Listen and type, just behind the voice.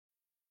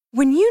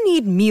When you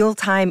need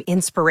mealtime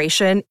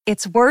inspiration,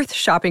 it's worth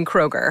shopping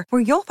Kroger,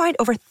 where you'll find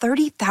over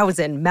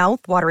 30,000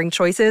 mouth-watering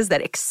choices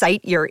that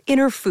excite your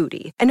inner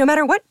foodie. And no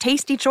matter what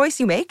tasty choice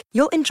you make,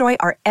 you'll enjoy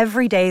our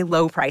everyday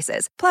low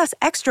prices, plus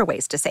extra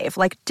ways to save,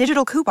 like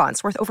digital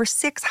coupons worth over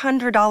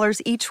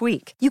 $600 each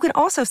week. You can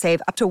also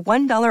save up to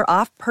 $1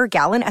 off per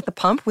gallon at the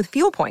pump with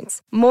fuel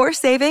points. More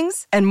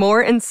savings and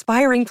more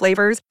inspiring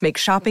flavors make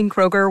shopping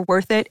Kroger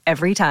worth it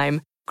every time.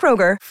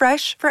 Kroger,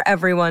 fresh for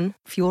everyone.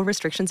 Fuel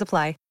restrictions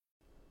apply.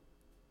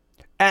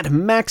 At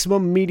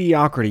Maximum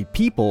Mediocrity,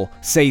 people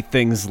say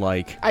things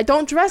like, I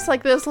don't dress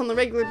like this on the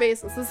regular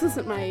basis. This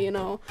isn't my,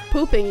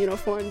 pooping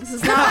uniform. This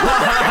is not.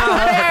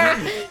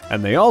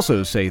 and they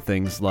also say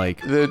things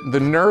like, The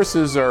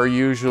nurses are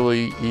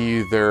usually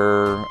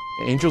either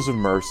angels of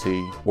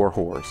mercy or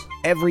whores.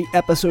 Every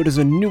episode is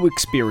a new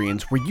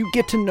experience where you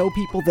get to know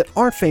people that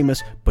aren't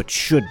famous but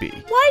should be.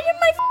 Why am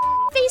I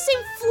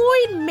facing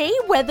Floyd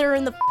Mayweather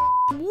in the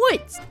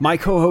woods? My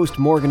co-host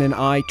Morgan and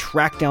I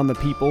track down the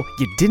people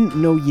you didn't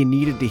know you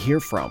needed to hear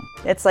from.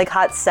 It's like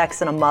hot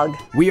sex in a mug.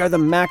 We are the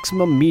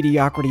Maximum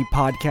Mediocrity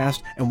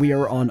Podcast, and we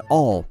are on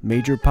all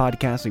major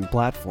podcasting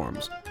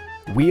platforms.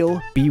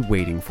 We'll be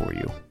waiting for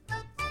you.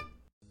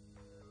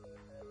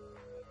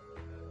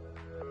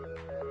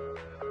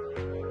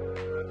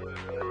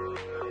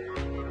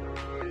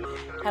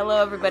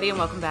 Hello, everybody, and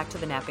welcome back to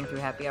the Napping Through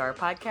Happy Hour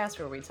podcast,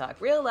 where we talk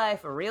real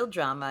life, real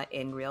drama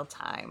in real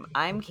time.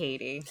 I'm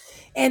Katie.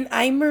 And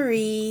I'm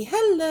Marie.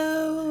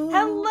 Hello.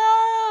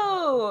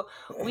 Hello!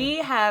 We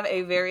have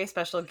a very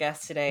special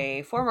guest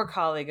today, former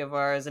colleague of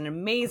ours, an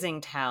amazing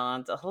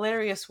talent, a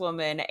hilarious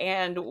woman,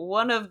 and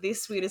one of the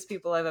sweetest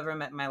people I've ever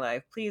met in my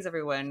life. Please,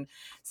 everyone,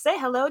 say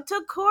hello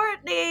to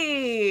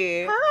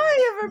Courtney!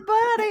 Hi,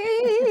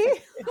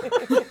 everybody!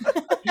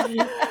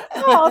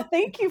 Oh,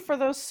 thank you for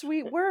those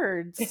sweet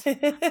words.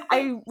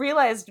 I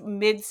realized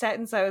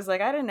mid-sentence, I was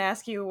like, I didn't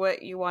ask you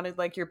what you wanted,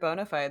 like, your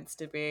bona fides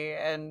to be,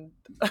 and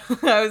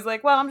I was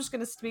like, well, I'm just going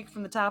to speak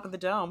from the top of the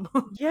dome.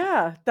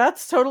 Yeah,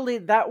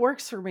 that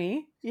works for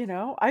me.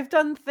 I've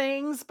done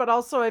things, but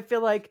also I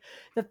feel like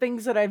the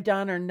things that I've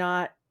done are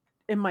not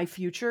in my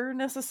future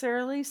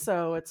necessarily,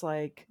 so it's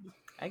like,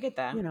 I get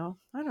that.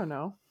 I don't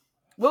know.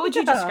 What would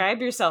you describe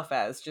yourself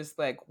as, just,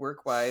 like,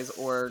 work-wise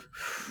or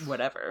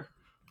whatever?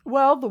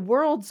 Well, the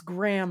world's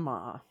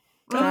grandma.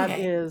 That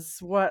Okay. is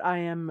what I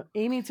am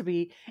aiming to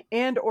be,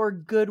 and or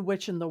good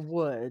witch in the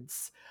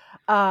woods.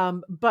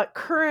 But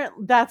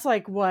that's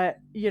like what,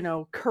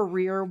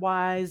 career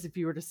wise, if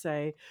you were to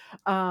say,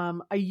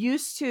 I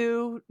used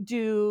to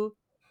do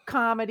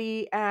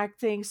comedy,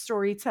 acting,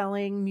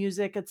 storytelling,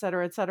 music, et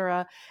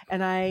cetera,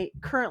 and I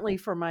currently,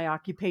 for my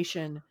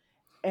occupation,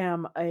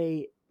 am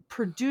a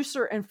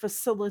producer and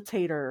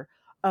facilitator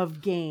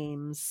of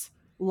games,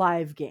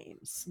 live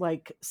games,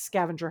 like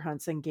scavenger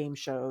hunts and game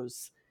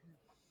shows.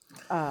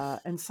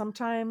 And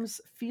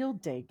sometimes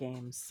field day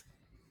games.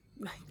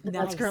 Nice.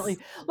 That's currently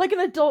like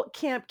an adult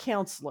camp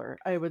counselor,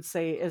 I would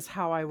say, is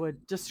how I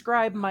would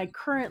describe my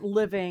current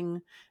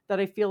living, that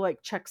I feel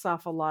like checks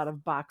off a lot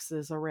of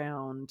boxes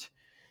around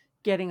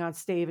getting on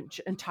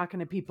stage and talking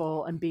to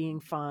people and being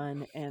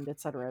fun and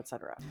et cetera, et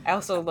cetera. I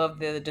also love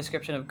the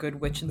description of good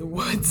witch in the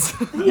woods.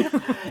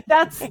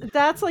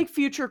 That's like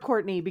future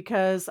Courtney,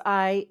 because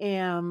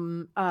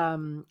I'm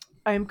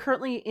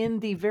currently in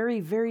the very,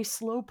 very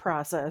slow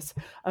process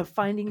of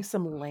finding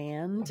some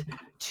land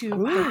to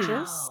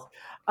purchase.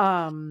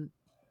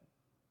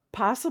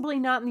 Possibly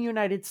not in the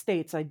United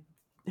States. I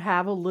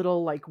have a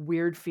little like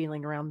weird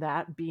feeling around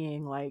that,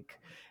 being like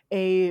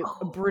a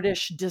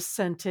British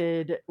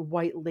dissented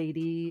white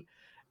lady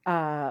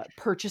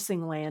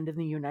purchasing land in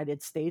the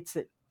United States.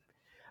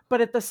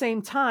 But at the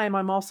same time,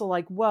 I'm also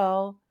like,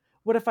 well,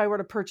 what if I were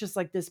to purchase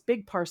like this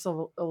big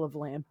parcel of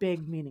land?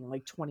 Big meaning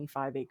like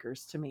 25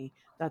 acres to me.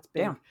 That's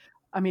big. Damn.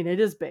 I mean, it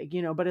is big,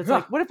 but it's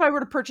like, what if I were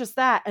to purchase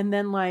that and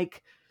then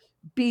like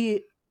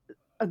be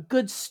a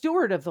good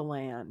steward of the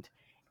land?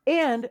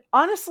 And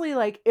honestly,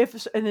 like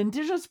if an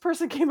indigenous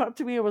person came up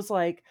to me and was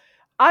like,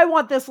 I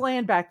want this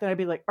land back, then I'd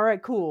be like, all right,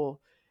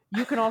 cool.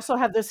 You can also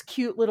have this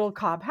cute little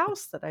cob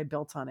house that I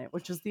built on it,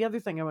 which is the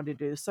other thing I want to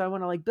do. So I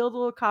want to like build a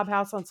little cob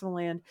house on some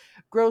land,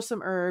 grow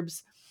some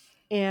herbs.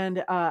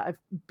 And I've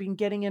been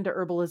getting into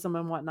herbalism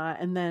and whatnot,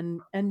 and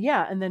then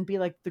be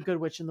like the good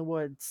witch in the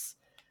woods,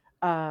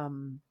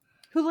 who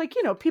like,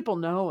 people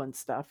know and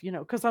stuff,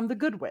 because I'm the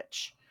good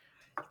witch.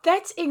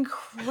 That's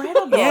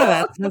incredible.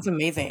 Yeah, that's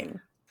amazing.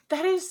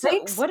 That is so,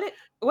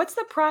 what's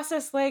the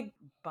process like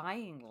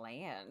buying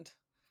land?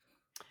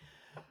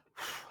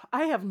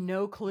 I have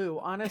no clue,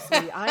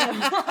 honestly. I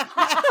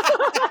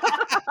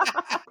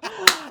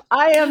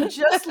am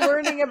just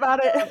learning about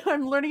it.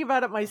 I'm learning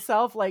about it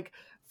myself. Like,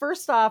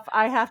 first off,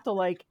 I have to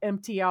like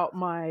I've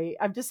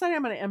decided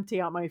I'm going to empty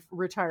out my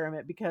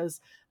retirement, because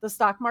the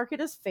stock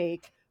market is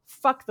fake.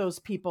 Fuck those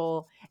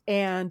people.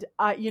 And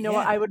what?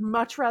 I would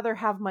much rather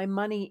have my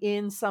money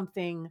in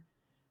something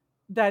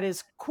that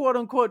is quote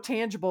unquote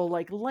tangible,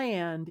 like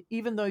land,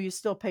 even though you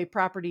still pay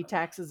property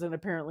taxes and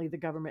apparently the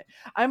government.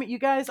 I mean, you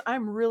guys,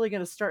 I'm really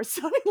going to start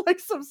sounding like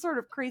some sort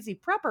of crazy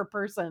prepper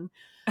person.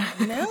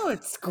 No,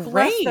 it's Bless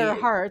great. their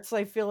hearts.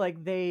 I feel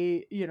like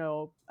they,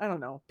 I don't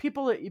know,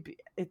 people,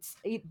 it's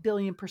 8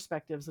 billion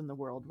perspectives in the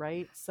world,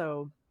 right?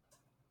 So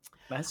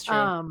that's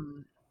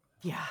true.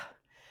 Yeah,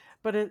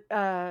 but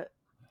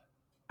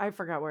I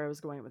forgot where I was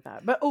going with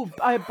that. But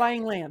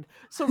buying land.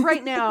 So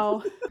right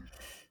now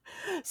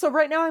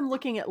I'm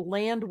looking at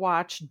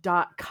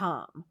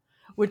landwatch.com,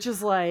 which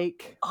is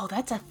like, oh,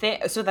 that's a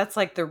thing. So that's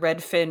like the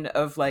Redfin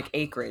of like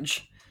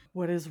acreage.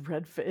 what is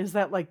Redfin? Is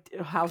that like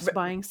house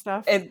buying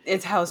stuff?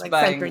 It's house Like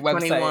buying Century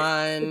website.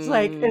 21. It's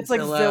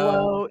like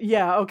Zillow.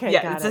 Yeah. Okay.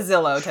 Yeah, got it's it. a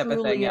Zillow type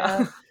of thing.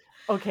 Yeah.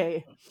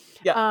 Okay.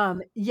 Yeah.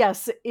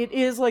 Yes, it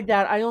is like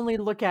that. I only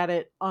look at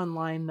it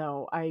online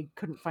though. I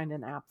couldn't find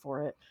an app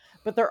for it.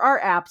 But there are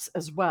apps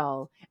as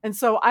well. And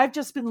so I've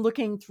just been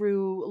looking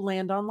through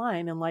Land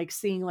Online and like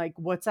seeing like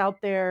what's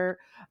out there,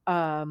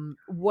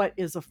 what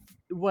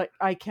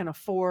I can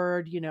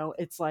afford,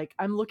 it's like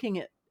I'm looking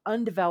at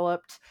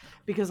undeveloped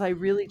because I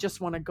really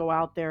just want to go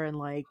out there and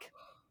like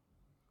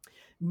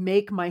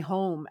make my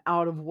home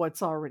out of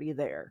what's already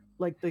there,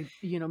 like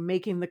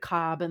making the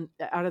cob and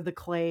out of the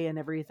clay and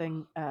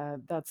everything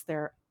that's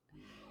there.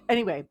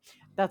 Anyway,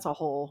 that's a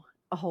whole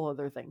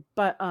other thing,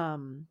 but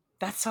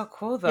that's so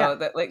cool though. Yeah.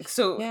 That like,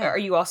 so Yeah. are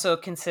you also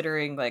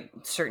considering like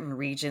certain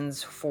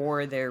regions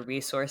for their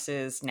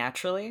resources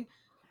naturally?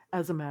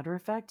 As a matter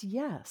of fact,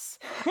 yes.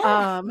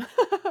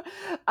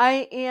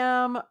 I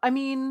am. I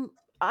mean,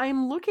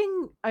 I'm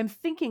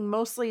thinking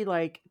mostly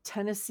like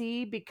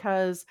Tennessee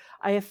because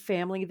I have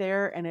family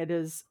there, and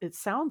it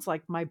sounds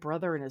like my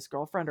brother and his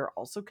girlfriend are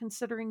also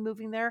considering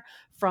moving there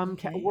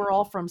Okay. we're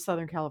all from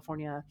Southern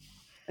California.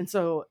 And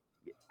so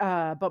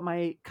but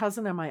my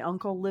cousin and my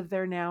uncle live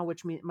there now,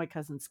 which means my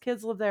cousin's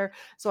kids live there.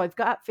 So I've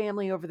got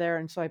family over there.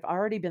 And so I've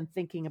already been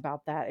thinking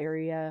about that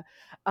area.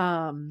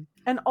 And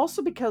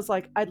also because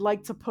like, I'd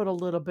like to put a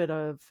little bit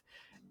of,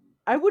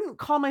 I wouldn't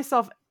call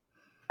myself,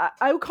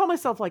 I would call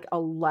myself like a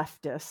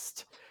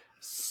leftist,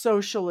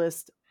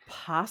 socialist,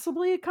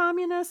 possibly a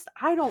communist.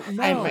 I don't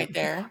know. I'm right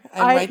there.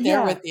 I'm right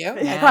there with you.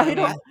 I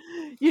don't,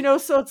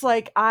 so it's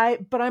like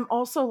but I'm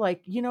also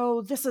like,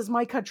 this is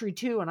my country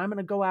too. And I'm going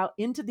to go out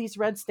into these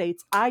red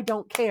states. I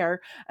don't care.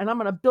 And I'm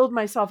going to build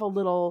myself a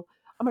little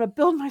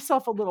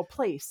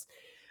place.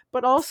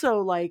 But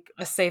also like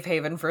a safe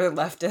haven for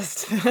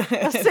leftists.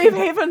 A safe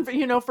haven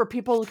for, for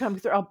people who come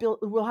through.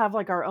 We'll have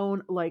like our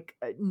own like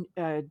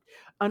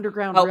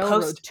underground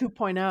railroad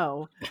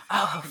 2.0.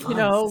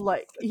 Oh,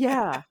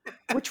 yeah,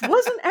 which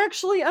wasn't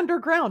actually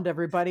underground,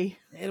 everybody.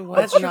 It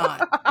was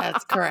not.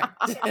 That's correct.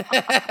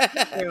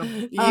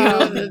 That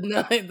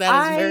is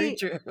very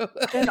true.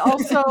 And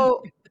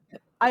also,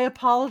 I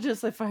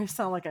apologize if I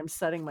sound like I'm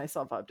setting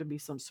myself up to be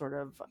some sort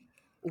of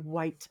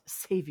white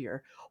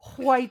savior,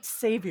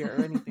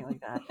 or anything like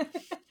that.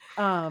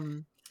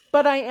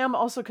 But I am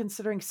also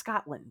considering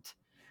Scotland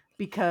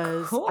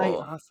because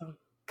Awesome.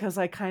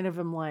 I kind of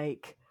am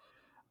like,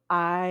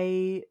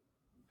 I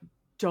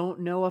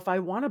don't know if I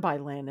want to buy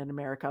land in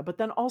America. But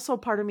then also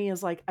part of me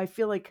is like, I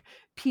feel like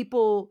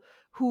people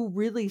who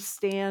really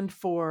stand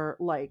for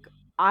like,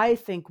 I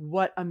think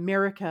what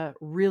America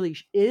really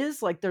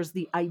is, like there's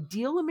the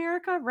ideal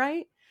America,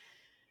 right?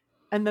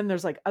 And then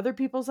there's like other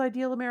people's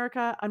ideal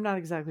America. I'm not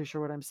exactly sure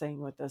what I'm saying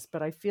with this,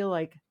 but I feel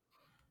like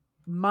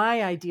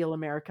my ideal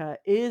America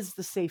is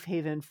the safe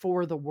haven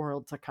for the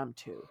world to come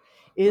to,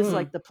 is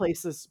like the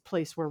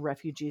place where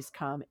refugees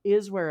come,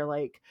 is where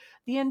like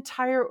the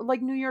entire,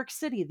 like New York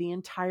City, the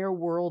entire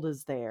world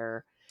is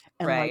there.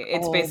 And right. Like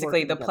it's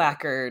basically the together.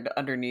 placard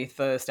underneath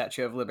the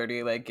Statue of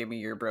Liberty, like, give me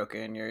your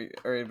broken,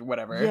 or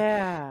whatever.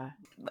 Yeah.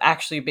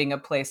 Actually being a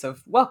place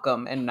of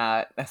welcome and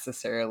not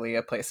necessarily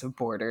a place of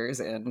borders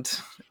and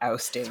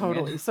ousting.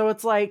 Totally. So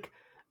it's like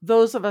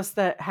those of us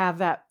that have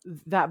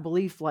that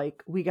belief,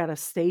 like we got to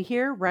stay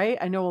here. Right.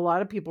 I know a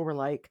lot of people were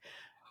like,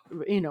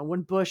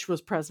 when Bush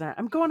was president,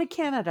 I'm going to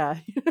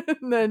Canada.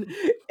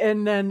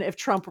 and then if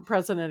Trump were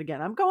president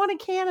again, I'm going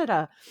to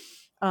Canada.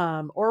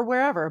 Or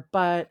wherever.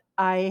 But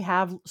I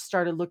have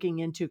started looking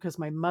into, because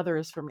my mother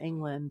is from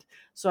England.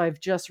 So I've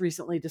just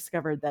recently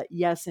discovered that,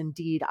 yes,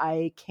 indeed,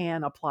 I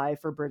can apply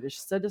for British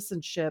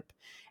citizenship,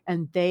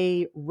 and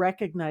they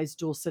recognize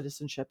dual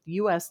citizenship. The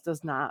US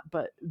does not,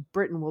 but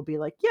Britain will be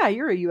like, yeah,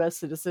 you're a US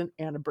citizen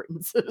and a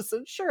Britain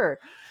citizen. Sure.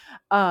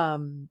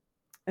 And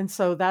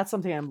so that's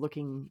something I'm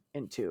looking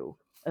into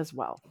as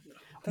well.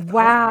 That's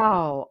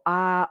wow.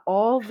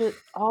 All the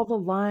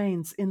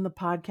lines in the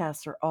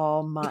podcast are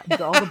all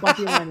the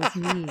bumpy line is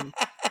me.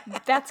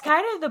 That's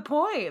kind of the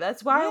point.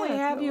 That's why we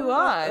have you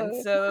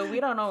on. So we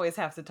don't always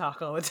have to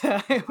talk all the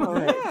time. All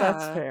right,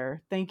 that's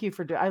fair. Thank you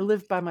for I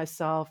live by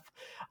myself.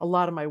 A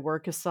lot of my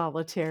work is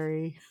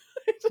solitary.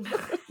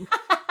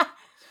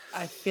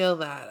 I feel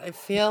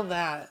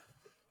that.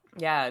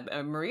 Yeah,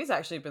 Marie's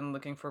actually been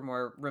looking for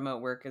more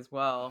remote work as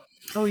well.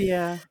 Oh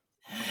yeah.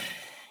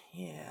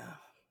 Yeah.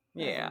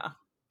 Yeah.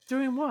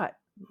 Doing what?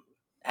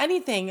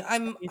 Anything.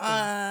 Anything.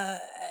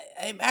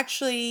 I'm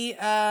actually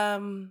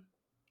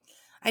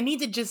I need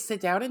to just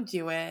sit down and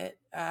do it.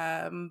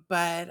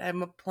 But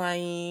I'm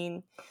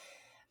applying.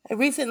 I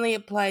recently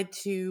applied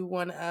to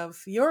one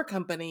of your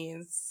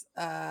company's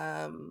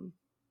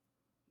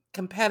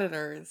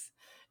competitors,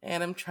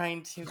 and I'm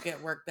trying to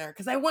get work there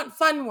because I want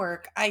fun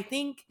work. I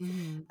think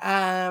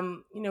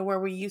Mhm. where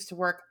we used to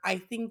work, I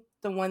think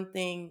the one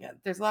thing,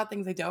 there's a lot of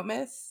things I don't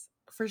miss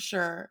for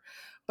sure,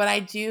 but I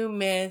do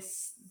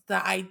miss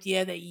the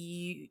idea that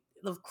you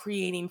of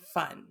creating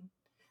fun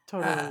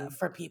Totally.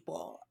 for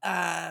people.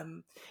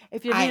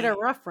 If you need a I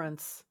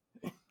reference,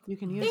 you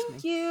can use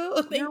Thank me. you.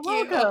 You're Thank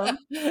you. welcome.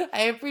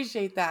 I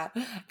appreciate that.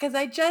 Because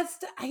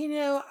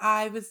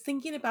I was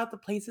thinking about the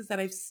places that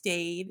I've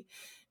stayed,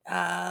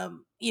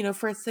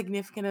 for a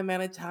significant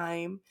amount of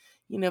time,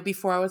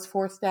 before I was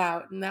forced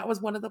out. And that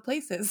was one of the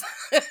places.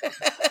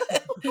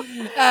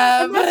 And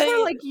that's where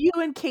But like you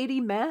and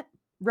Katie met,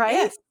 right?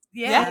 yes.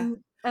 Yeah. Yeah.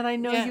 And I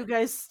know Yeah. you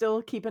guys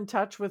still keep in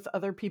touch with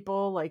other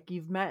people. Like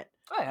you've met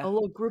Oh yeah. a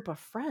little group of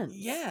friends,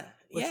 Yeah.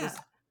 which Yeah. is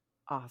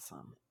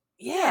awesome.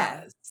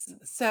 Yeah. Yes.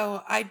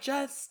 So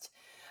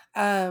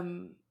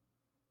um,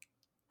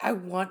 I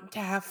want to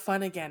have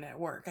fun again at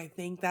work. I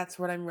think that's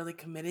what I'm really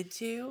committed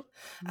to.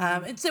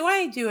 Mhm. And so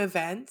I do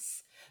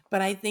events,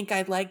 but I think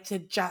I'd like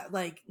to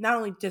like not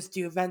only just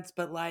do events,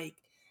 but like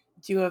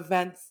do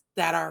events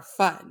that are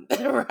fun,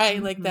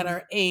 right? Like that Mhm.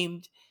 are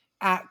aimed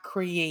at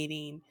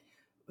creating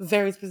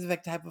very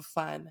specific type of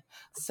fun.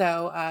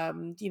 So,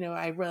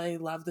 I really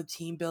love the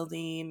team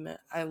building.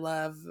 I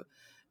love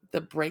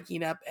the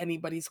breaking up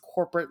anybody's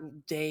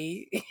corporate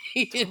day,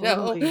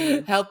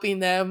 Totally. helping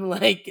them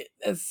like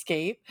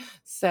escape.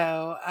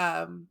 So,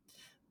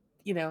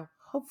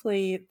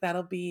 hopefully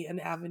that'll be an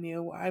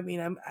avenue. I mean,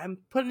 I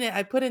put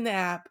in the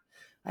app.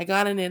 I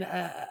got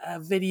a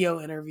video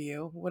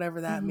interview,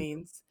 whatever that Mhm.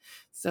 means.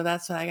 So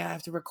that's what I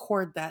have to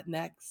record that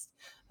next.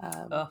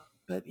 Um, Oh.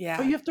 but Oh,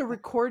 yeah, you have to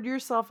record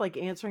yourself like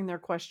answering their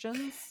questions?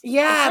 It's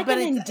yeah, like but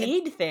an it's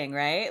Indeed thing,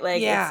 right? Like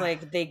it's yeah,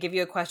 like they give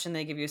you a question,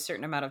 they give you a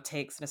certain amount of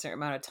takes and a certain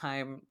amount of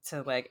time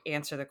to like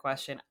answer the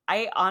question.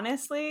 I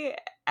honestly,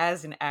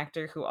 as an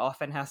actor who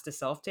often has to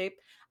self-tape,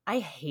 I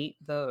hate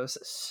those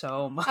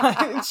so much.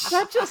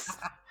 That just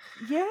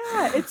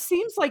yeah, it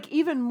seems like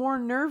even more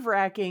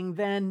nerve-wracking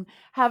than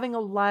having a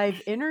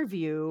live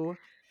interview.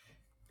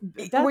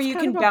 Where That's you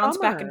kind can of a bounce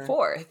back and bummer.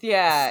 forth.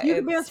 Yeah, You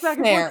can bounce it's back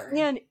and forth,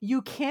 fair, and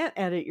you can't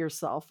edit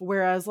yourself,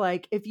 whereas,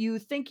 like, if you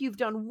think you've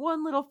done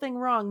one little thing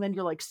wrong, then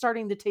you're, like,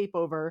 starting the tape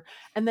over,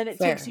 and then it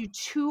takes fair. you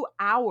 2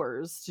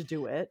 hours to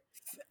do it.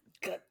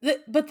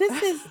 But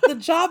this is the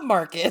job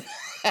market. Is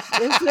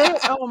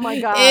it? Oh my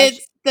gosh.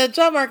 It's the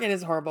job market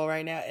is horrible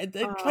right now.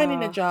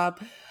 Finding a Uh,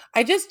 job.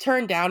 I just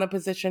turned down a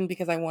position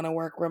because I want to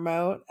work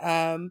remote.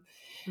 mm.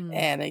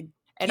 And I,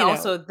 and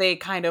also they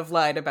kind of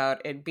lied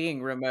about it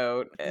being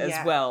remote as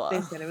yeah, they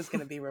well. said it was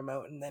going to be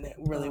remoat, and then it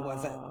really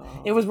wasn't.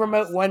 It Oh, was that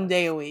remote one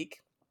day sucks. a week.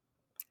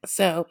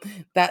 So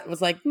that was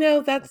like, no,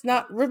 That that's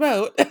not sucks.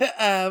 remote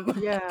at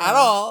Yeah.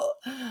 all.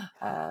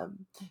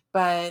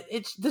 But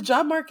it's the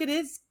job market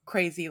is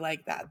crazy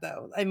like that,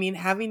 though. I mean,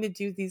 having to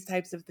do these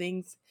types of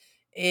things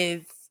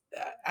is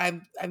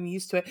I'm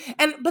used to it.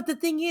 And but the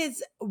thing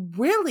is,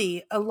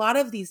 really, a lot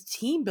of these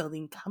team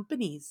building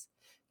companies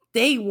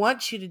they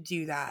want you to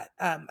do that.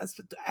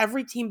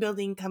 Every team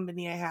building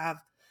company I have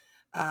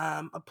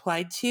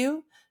applied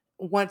to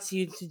wants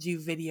you to do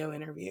video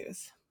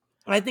interviews.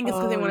 I think it's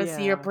because they Oh, want to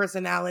see your yeah.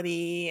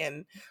 personality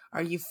and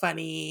are you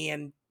funny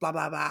and blah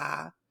blah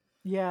blah.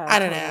 Yeah, I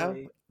don't know,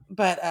 totally.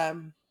 but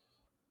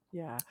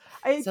Yeah.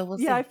 so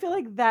we'll I see. feel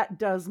like that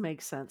does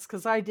make sense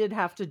because I did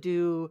have to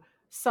do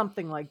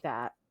something like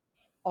that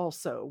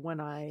also when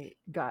I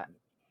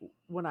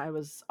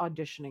was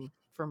auditioning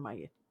for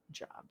my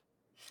job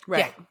Yeah,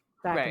 Right.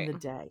 back in Right. the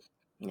day.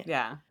 yeah,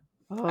 Yeah.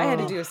 I had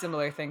to Oh. do a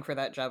similar thing for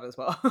that job as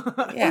well.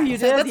 Oh, yeah. you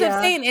So did? that's what I'm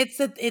Yeah. saying.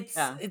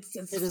 Yeah. It's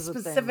It is a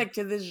thing. specific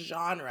to this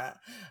genre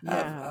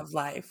Yeah. of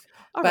life,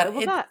 All right. but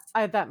Well,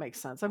 it's that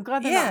makes sense. I'm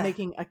glad they're not yeah,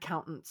 making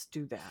accountants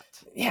do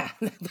that. yeah.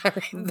 They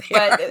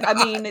But are I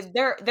not. mean,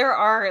 there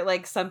are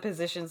like some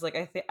positions like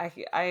I think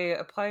I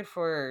applied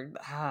for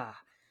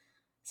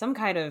some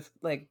kind of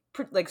like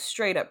like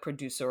straight up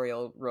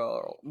producerial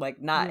role,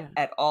 like not Yeah.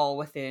 at all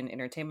within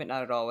entertainment,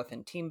 not at all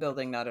within team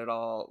building, not at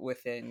all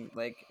within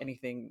like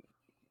anything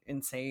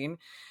insane.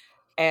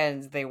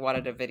 And they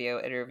wanted a video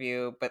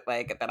interview, but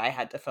like that I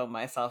had to film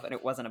myself, and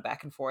it wasn't a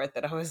back and forth.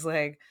 That I was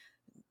like,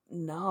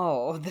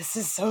 no, this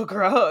is so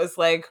gross.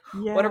 Like,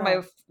 Yeah.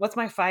 what's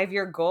my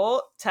 5-year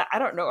goal? To, I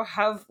don't know,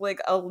 have like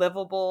a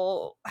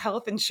livable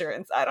health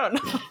insurance. I don't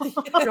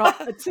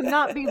know. To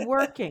not be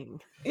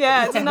working.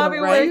 Yeah, to not be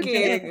Right?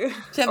 working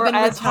To have or been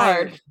as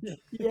hard. retired.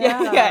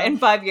 Yeah, yeah, Yeah. in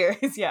 5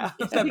 years. Yeah,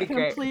 To that'd be be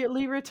great.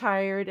 completely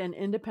retired and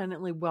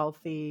independently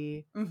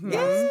wealthy. Hmm.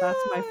 That's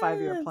my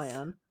 5-year Yes.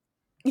 plan.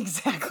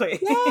 Exactly.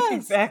 Yes.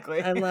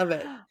 Exactly. I love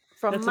it.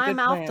 From That's a my good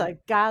mouth plan. to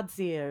God's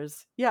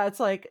ears. Yeah, it's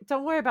like,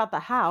 don't worry about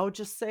the how,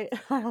 just say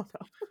I don't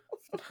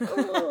know.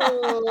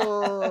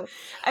 I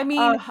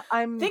mean,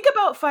 I'm think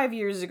about 5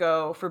 years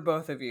ago for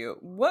both of you.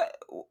 What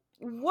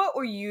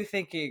were you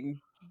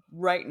thinking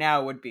right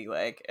now would be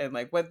like, and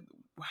like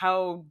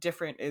how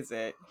different is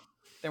it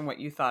than what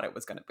you thought it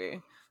was going to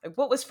be? Like,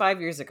 what was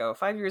 5 years ago?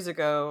 5 years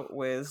ago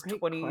was great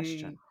 2018.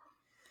 question.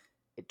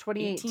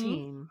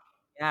 2018,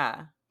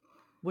 Yeah.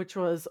 which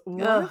was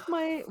Ugh.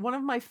 one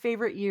of my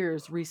favorite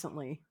years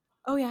recently.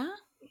 Oh yeah.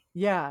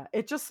 Yeah,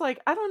 it just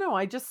like I don't know.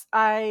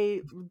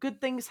 I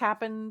good things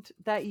happened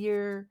that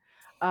year.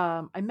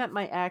 I met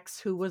my ex,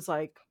 who was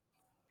like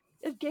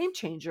a game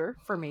changer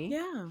for me.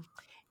 Yeah.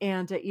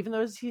 And even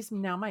though he's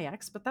now my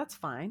ex, but that's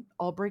fine.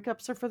 All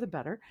breakups are for the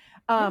better.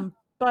 Yeah.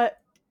 But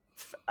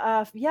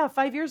yeah,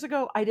 5 years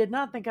ago, I did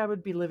not think I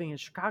would be living in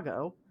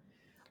Chicago.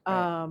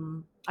 Right.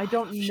 I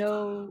don't know.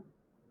 Chicago.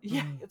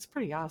 Yeah, it's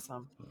pretty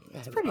awesome.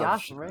 It's I pretty love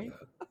awesome, right?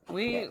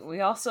 Chicago. We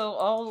also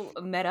all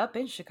met up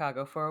in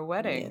Chicago for a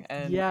wedding, Yes.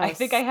 and I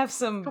think I Yes, have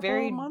some couple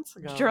very months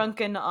ago.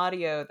 drunken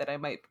audio that I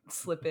might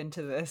slip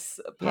into this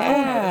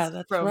Yeah, podcast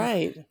that's from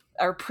right.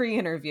 our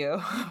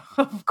pre-interview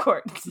of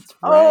course. That's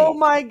Oh right.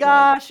 my That's right.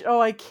 gosh! Oh,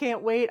 I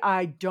can't wait.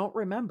 I don't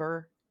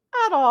remember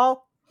at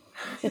all.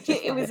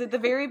 It was at the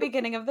very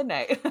beginning of the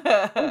night.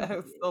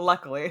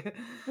 Luckily.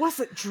 Was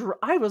it?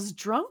 I was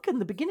drunk in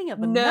the beginning of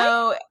the night.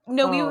 No,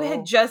 Oh. we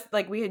had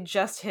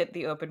just hit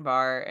the open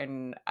bar,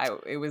 and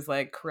it was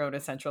like Corona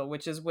Central,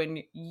 which is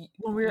when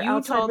When we were you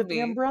outside told with me.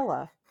 the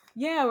umbrella.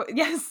 Yeah,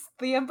 yes,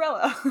 the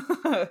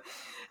umbrella.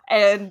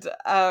 And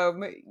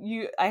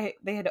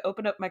they had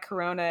opened up my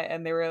Corona,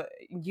 and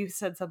you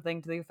said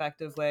something to the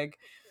effect of like,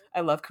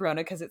 I love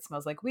Corona because it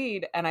smells like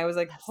weed, and I was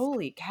like,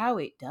 holy cow,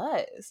 it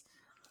does.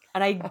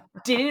 And I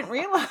didn't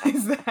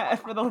realize that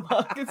for the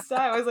longest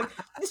time. I was like,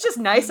 it's just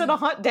nice on a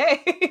hot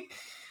day.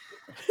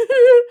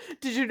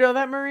 Did you know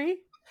that, Marie?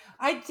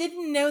 I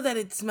didn't know that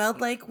it smelled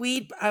like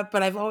weed,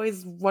 but I've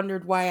always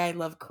wondered why I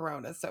love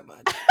Corona so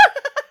much.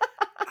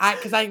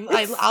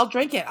 I'll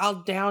drink it.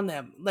 I'll down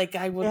them. Like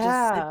I will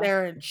just sit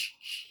there and shh.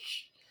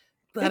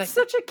 It's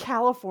such a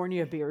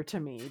California beer to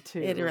me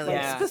too. It really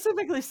like, is.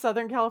 specifically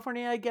Southern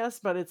California, I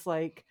guess. But it's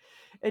like,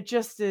 it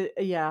just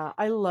yeah.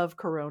 I love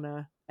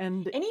Corona,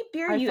 and Any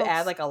beer you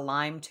add like a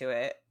lime to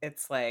it,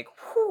 it's like,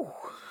 whew.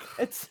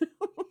 It's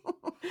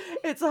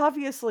it's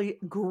obviously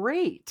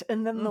great,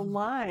 and then the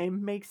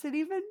lime makes it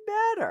even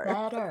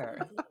better.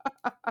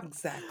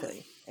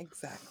 Exactly.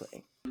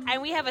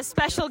 And we have a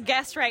special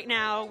guest right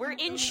now. We're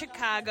in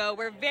Chicago.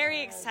 We're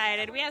very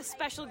excited. We have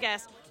special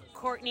guest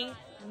Courtney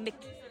McClean.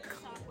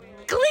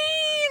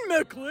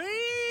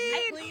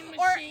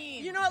 Or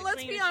you know what?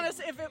 Let's be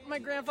honest. If my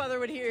grandfather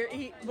was here,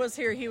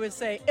 he would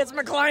say it's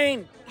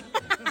McLean.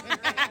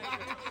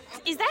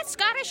 Is that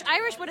Scottish,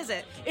 Irish? What is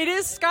it? It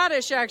is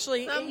Scottish,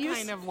 actually.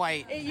 Kind of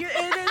white.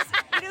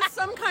 It is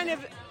some kind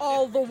of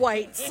all the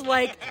whites.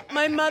 Like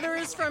my mother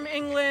is from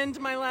England.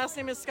 My last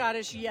name is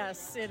Scottish.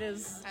 Yes, it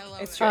is. I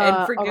love It's it. true.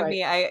 And forgive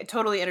me, I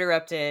totally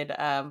interrupted.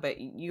 But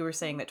you were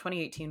saying that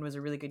 2018 was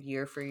a really good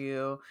year for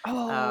you.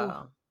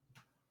 And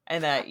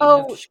that you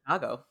moved to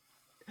Chicago.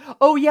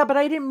 Oh yeah, but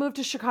I didn't move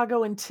to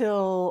Chicago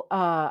until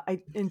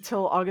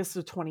August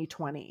of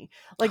 2020.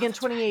 Like in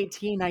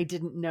 2018, right. I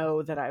didn't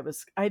know I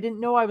was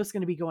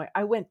going to be going.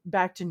 I went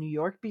back to New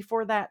York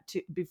before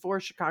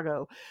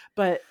Chicago,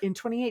 but in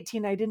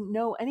 2018, I didn't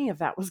know any of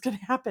that was going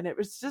to happen. It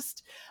was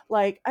just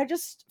like I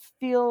just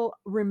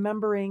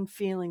remembering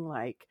feeling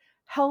like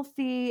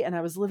healthy, and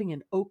I was living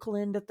in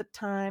Oakland at the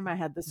time. I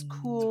had this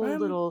cool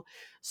little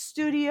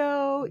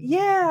studio.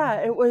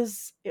 Yeah, it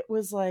was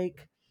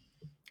like,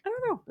 I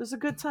don't know. It was a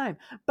good time,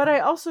 but I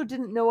also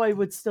didn't know I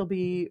would still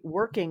be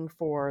working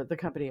for the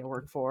company I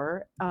work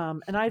for.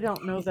 And I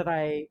don't know that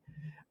I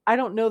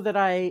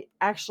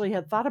actually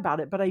had thought about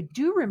it, but I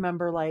do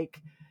remember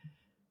like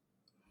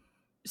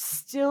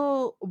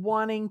still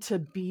wanting to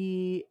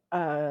be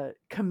a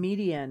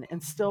comedian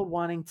and still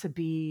wanting to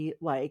be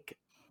like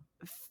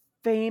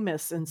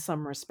famous in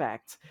some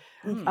respect,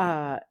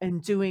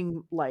 and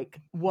doing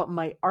like what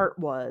my art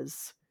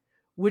was,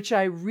 which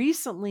I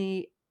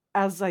recently,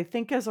 as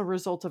a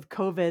result of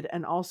COVID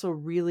and also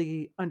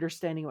really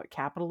understanding what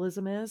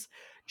capitalism is,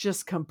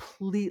 just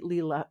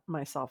completely let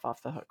myself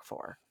off the hook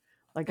for.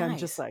 Like, nice. I'm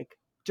just like,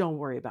 don't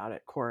worry about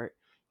it, Court.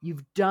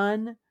 You've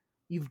done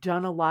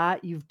a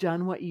lot. You've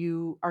done what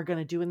you are going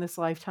to do in this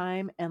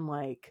lifetime, and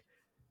like,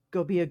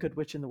 go be a good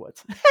witch in the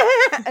woods.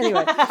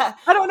 Anyway, I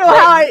don't know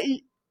how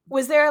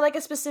Was there like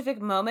a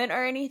specific moment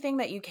or anything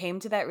that you came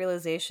to that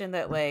realization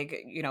that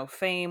like, you know,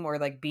 fame or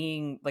like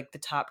being like the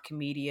top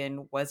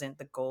comedian wasn't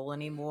the goal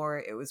anymore?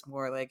 It was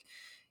more like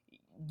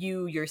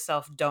you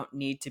yourself don't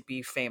need to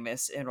be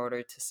famous in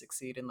order to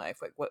succeed in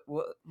life. Like what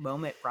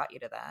moment brought you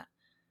to that?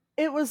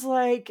 It was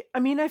like, I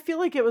mean, I feel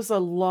like it was a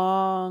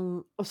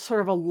long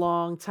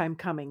time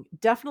coming.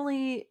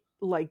 Definitely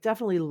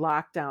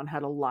lockdown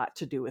had a lot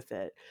to do with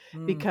it,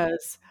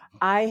 because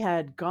I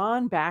had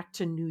gone back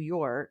to New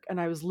York, and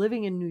I was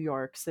living in New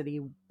York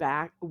City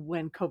back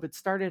when COVID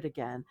started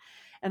again.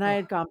 And I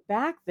had gone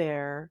back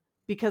there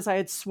because I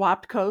had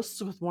swapped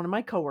coasts with one of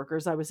my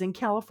coworkers. I was in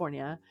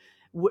California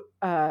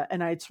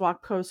and I'd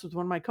swapped posts with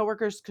one of my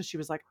coworkers because she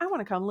was like, I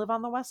want to come live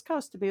on the West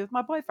Coast to be with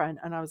my boyfriend.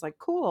 And I was like,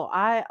 cool.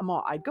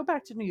 I'd go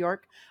back to New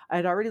York.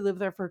 I'd already lived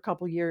there for a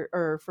couple years,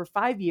 or for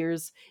 5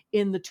 years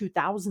in the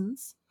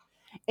 2000s.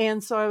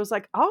 And so I was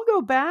like, I'll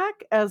go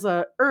back as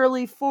a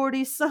early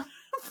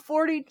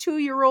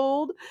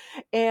 42-year-old.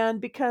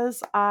 And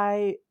because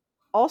I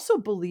also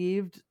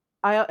believed,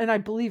 I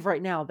believe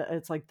right now that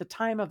it's like the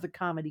time of the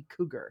comedy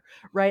cougar,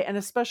 right? And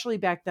especially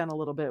back then a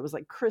little bit, it was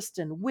like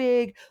Kristen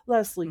Wiig,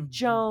 Leslie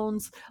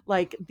Jones,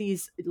 like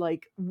these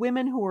like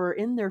women who are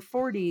in their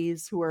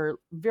 40s who are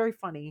very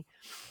funny.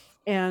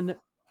 And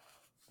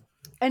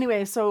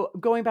anyway, so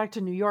going back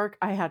to New York,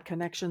 I had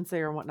connections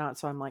there and whatnot.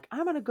 So I'm like,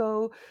 I'm going to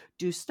go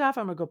do stuff.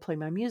 I'm going to go play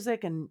my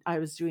music. And I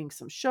was doing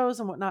some shows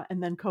and whatnot.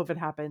 And then COVID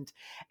happened.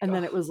 And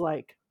then it was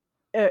like,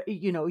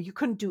 you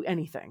couldn't do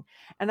anything.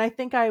 And I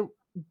think I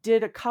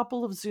did a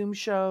couple of Zoom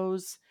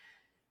shows.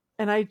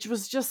 And I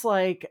was just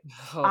like,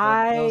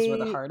 those were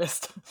the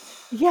hardest.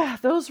 Yeah,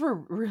 those were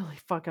really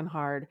fucking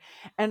hard.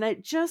 And I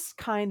just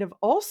kind of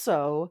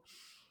also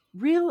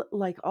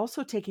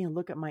also taking a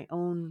look at my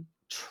own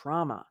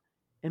trauma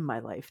in my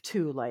life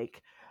too,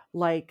 like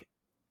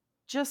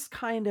just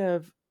kind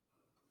of,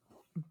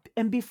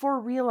 and before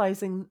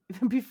realizing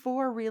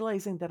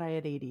that I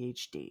had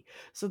ADHD.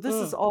 So this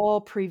is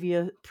all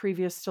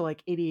previous to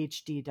like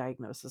ADHD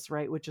diagnosis,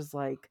 right? Which is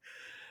like,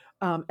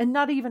 and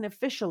not even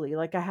officially,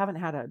 like I haven't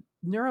had a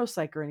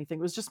neuropsych or anything.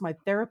 It was just my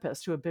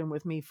therapist who had been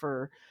with me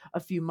for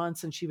a few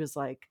months. And she was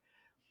like,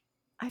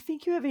 I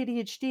think you have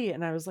ADHD.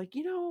 And I was like,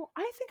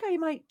 I think I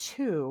might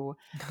too.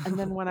 And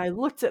then when I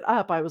looked it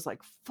up, I was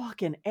like,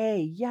 fucking A,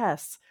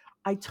 yes,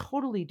 I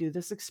totally do.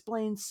 This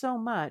explains so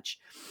much.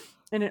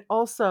 And it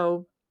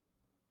also,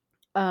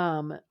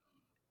 I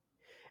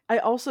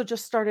also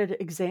just started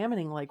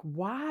examining, like,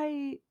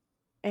 why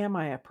am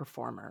I a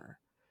performer?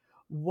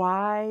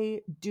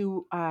 What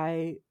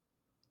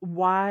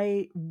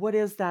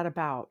is that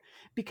about?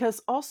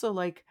 Because also,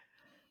 like,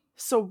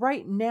 so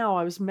right now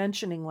I was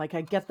mentioning, like,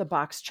 I get the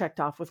box checked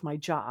off with my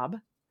job,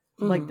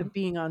 like the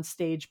being on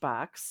stage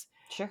box.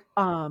 Sure.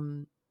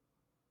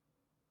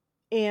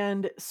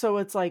 And so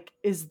it's like,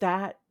 is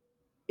that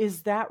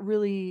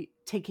really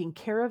taking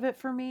care of it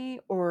for me?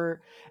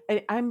 Or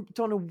I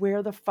don't know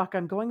where the fuck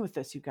I'm going with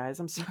this, you guys.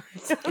 I'm sorry.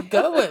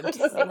 Go it.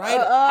 Just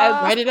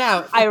write it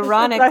out.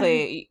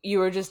 Ironically, you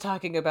were just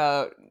talking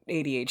about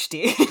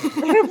ADHD.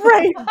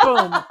 Right.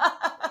 Boom.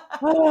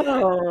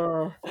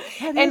 Oh,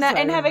 and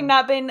having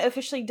not been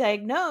officially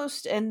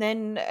diagnosed, and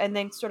then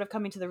sort of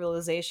coming to the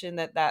realization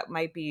that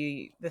might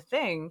be the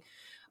thing,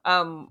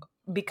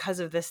 because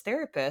of this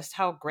therapist.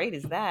 How great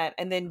is that?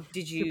 And then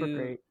did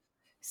you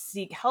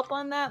seek help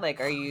on that? Like,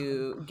 are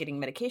you getting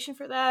medication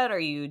for that? Are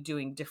you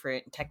doing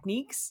different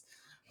techniques?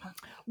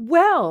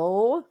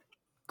 Well,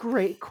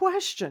 great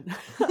question.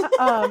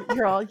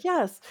 You're all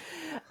yes.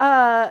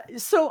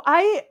 So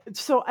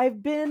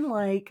I've been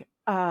like,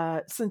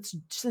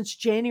 since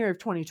January of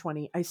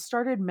 2020, I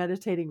started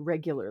meditating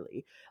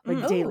regularly,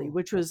 like daily,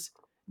 which was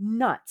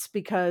nuts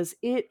because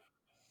it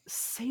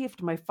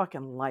saved my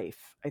fucking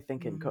life, I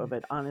think, in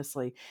COVID,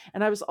 honestly.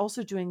 And I was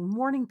also doing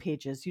morning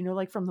pages,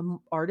 like from the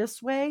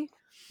artist's way.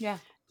 Yeah.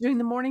 Doing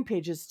the morning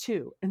pages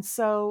too. And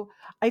so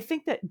I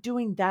think that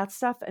doing that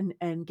stuff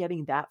and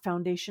getting that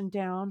foundation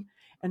down,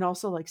 and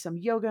also like some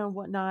yoga and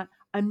whatnot.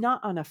 I'm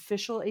not on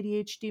official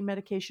ADHD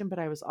medication, but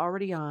I was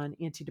already on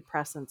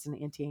antidepressants and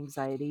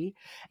anti-anxiety.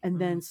 And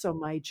then so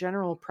my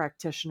general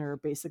practitioner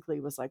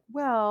basically was like,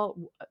 well,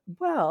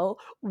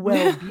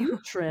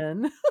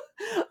 Wellbutrin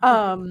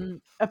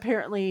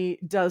apparently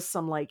does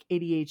some like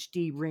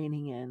ADHD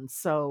reining in.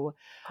 So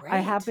I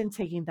have been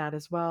taking that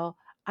as well.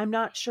 I'm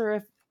not sure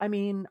if, I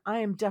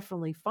am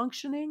definitely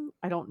functioning.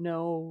 I don't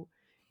know,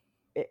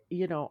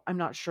 I'm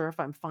not sure if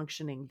I'm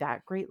functioning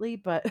that greatly,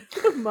 but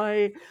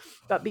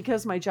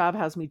because my job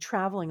has me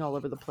traveling all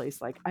over the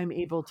place, like I'm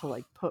able to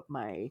like put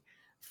my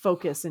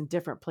focus in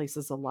different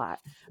places a lot.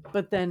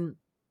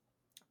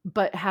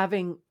 But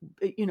having,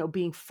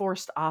 being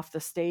forced off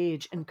the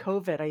stage in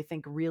COVID, I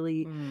think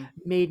really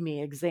made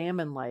me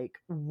examine, like,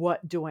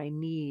 what do I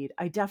need?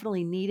 I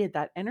definitely needed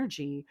that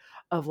energy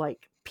of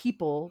like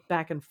people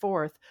back and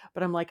forth,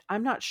 but I'm like,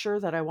 I'm not sure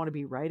that I want to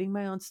be writing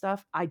my own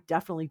stuff. I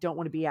definitely don't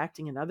want to be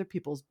acting in other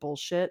people's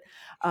bullshit.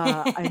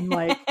 I'm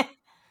like,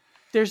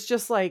 there's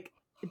just like,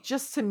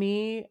 just to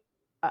me,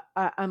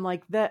 I'm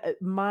like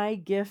that. My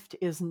gift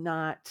is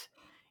not,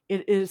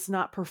 it is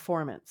not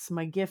performance.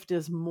 My gift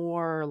is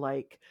more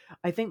like,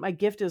 I think my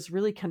gift is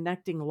really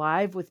connecting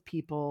live with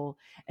people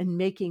and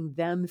making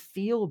them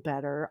feel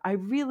better. I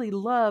really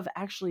love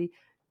actually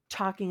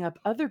talking up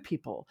other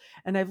people.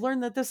 And I've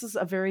learned that this is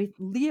a very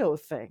Leo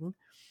thing.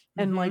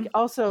 And like,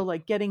 also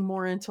like getting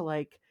more into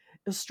like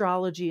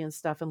astrology and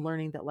stuff, and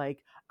learning that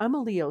like, I'm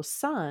a Leo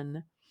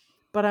sun,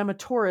 but I'm a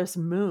Taurus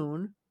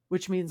moon,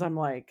 which means I'm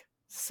like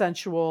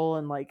sensual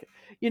and like,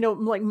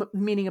 like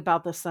meaning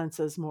about the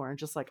senses more, and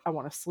just like, I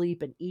want to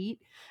sleep and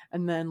eat.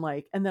 And then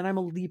I'm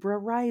a Libra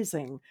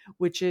rising,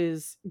 which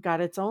is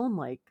got its own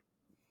like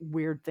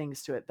weird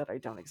things to it that I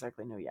don't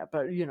exactly know yet.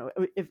 But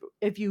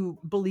if you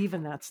believe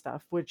in that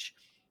stuff, which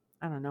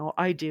I don't know,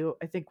 I do.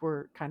 I think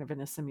we're kind of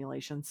in a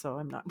simulation, so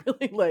I'm not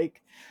really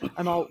like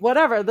I'm all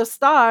whatever. The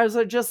stars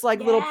are just like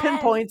little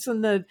pinpoints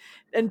in the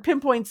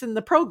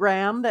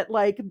program that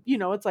like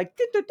it's like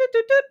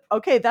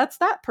okay, that's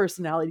that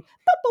personality.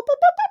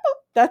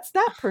 That's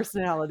that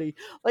personality.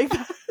 Like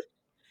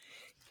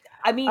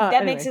I mean, that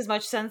anyway. makes as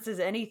much sense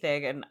as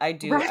anything, and I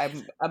do. Right.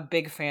 I'm a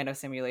big fan of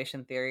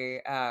simulation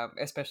theory,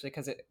 especially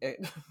because it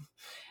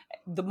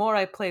the more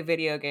I play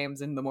video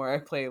games and the more I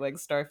play like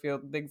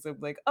Starfield, things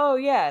of like, oh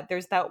yeah,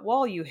 there's that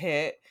wall you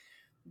hit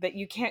that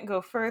you can't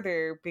go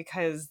further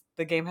because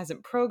the game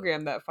hasn't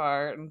programmed that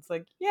far, and it's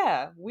like,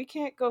 yeah, we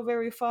can't go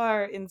very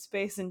far in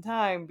space and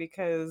time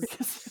because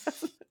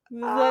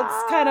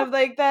that's kind of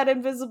like that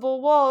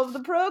invisible wall of the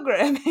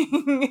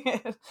programming.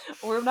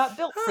 We're not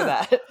built for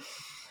that.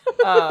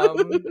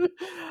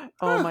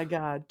 Oh my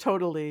god,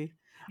 totally.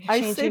 You're I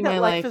changing say that my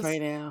life life is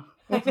right now.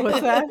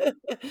 What's that?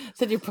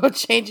 Said you're both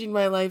changing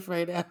my life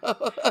right now.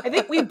 I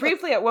think we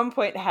briefly at one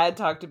point had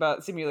talked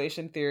about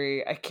simulation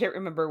theory. I can't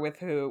remember with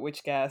who,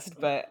 which guest,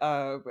 but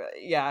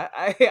yeah,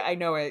 I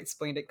know I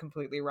explained it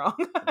completely wrong.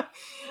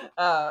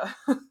 But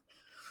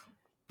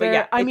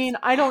yeah, I mean,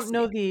 I don't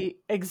know the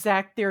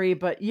exact theory,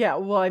 but yeah,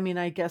 well, I mean,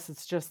 I guess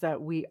it's just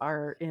that we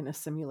are in a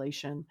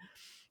simulation.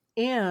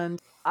 And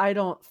I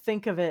don't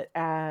think of it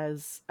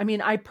as, I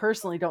mean, I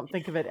personally don't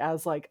think of it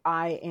as like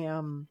I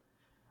don't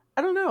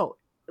know,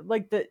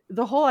 like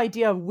the whole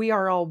idea of we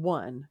are all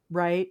one,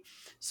 right?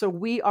 So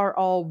we are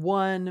all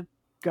one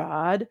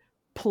God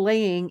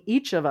playing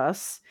each of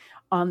us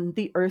on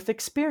the earth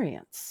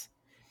experience.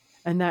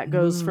 And that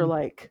goes for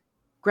like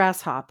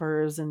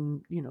grasshoppers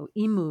and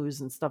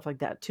emus and stuff like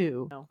that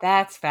too.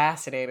 That's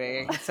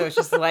fascinating. So it's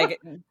just like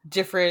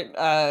different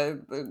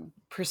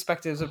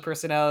perspectives of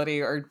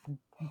personality are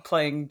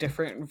playing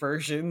different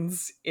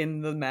versions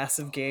in the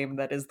massive game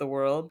that is the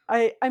world.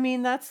 I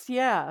mean that's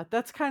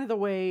kind of the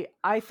way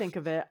I think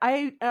of it.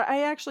 I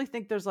actually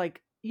think there's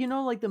like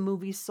like the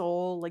movie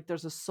Soul, like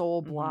there's a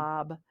soul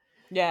blob.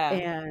 Yeah.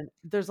 And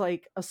there's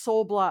like a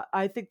soul blob.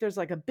 I think there's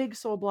like a big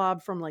soul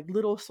blob from like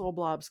little soul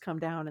blobs come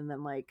down and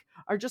then like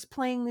are just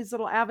playing these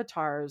little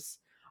avatars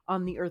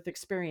on the earth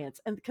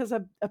experience. And because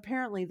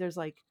apparently there's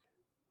like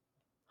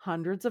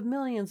hundreds of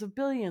millions of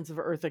billions of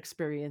earth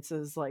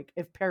experiences, like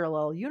if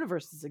parallel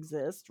universes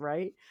exist,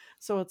 right?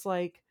 So it's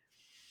like,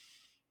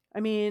 I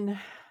mean,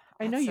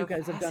 I know you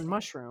guys have done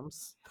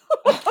mushrooms.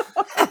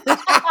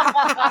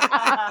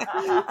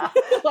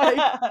 Like,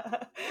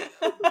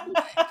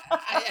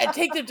 I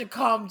take them to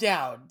calm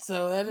down.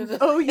 So that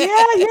oh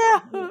yeah.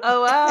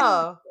 Oh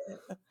wow.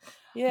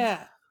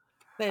 Yeah.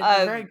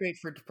 They're very great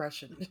for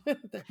depression.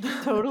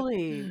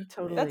 Totally.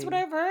 That's what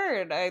I've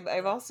heard. I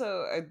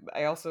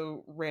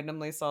also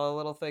randomly saw a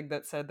little thing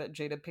that said that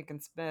Jada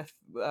Pinkett Smith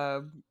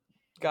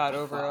got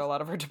over a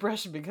lot of her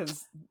depression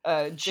because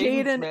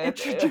Jaden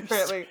Smith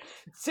apparently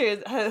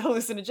had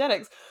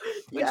hallucinogenics.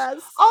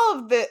 Yes. All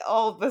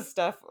of the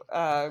stuff.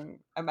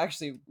 I'm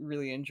actually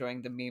really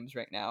enjoying the memes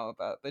right now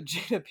about the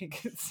Jada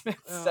Pinkett Smith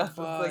stuff. It's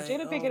like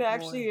Jada Pinkett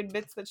actually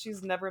admits that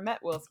she's never met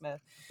Will Smith.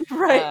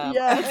 Right.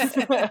 Yes.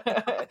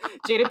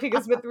 Jada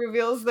Pinkett Smith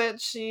reveals that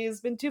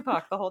she's been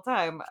Tupac the whole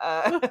time.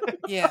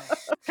 Yeah.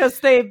 Because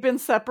they've been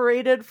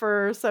separated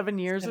for 7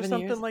 years or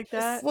something like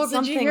that. Well,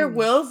 did you hear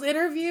Will's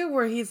interview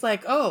where he's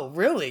like, "Oh,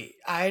 really?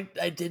 I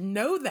didn't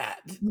know that."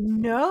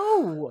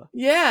 No.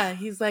 Yeah,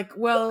 he's like,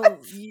 "Well,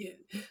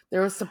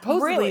 there was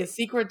supposedly a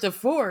secret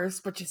divorce,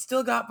 but you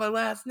still got my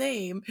last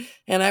name,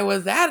 and I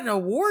was at an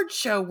award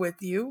show with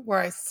you where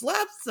I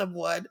slapped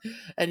someone,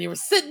 and you were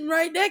sitting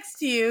right next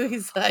to you."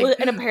 He's like, well,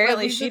 and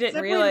apparently "Well, she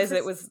didn't realize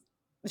it was.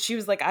 She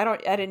was like, I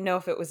didn't know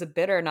if it was a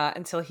bit or not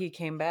until he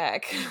came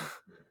back."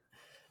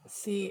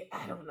 See,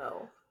 I don't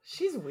know.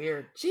 She's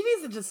weird. She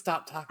needs to just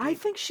stop talking. I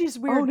think she's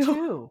weird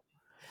too.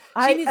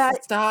 She needs to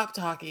stop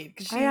talking.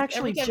 I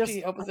actually every time just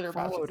she opens her mouth,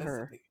 followed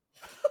her.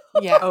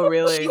 Yeah. Oh,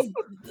 really?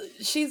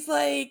 She's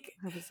like,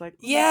 I was like,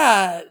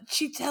 yeah,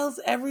 she tells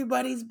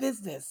everybody's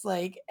business,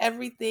 like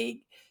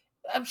everything.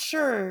 I'm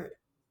sure.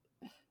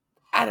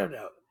 I don't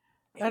know.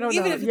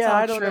 Even if it's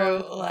all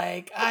true,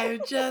 like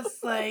I'm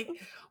just like,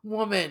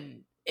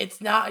 woman,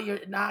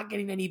 you're not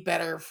getting any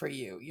better for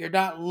you. You're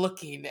not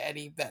looking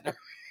any better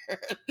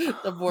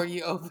the more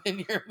you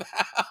open your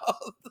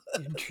mouth.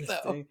 Interesting.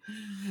 So,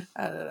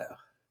 I don't know.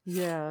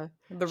 Yeah.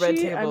 The red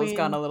table has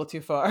gone a little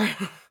too far.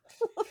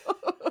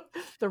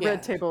 The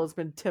red table has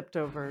been tipped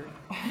over.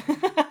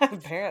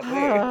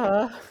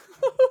 Apparently.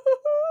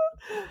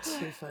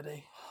 Too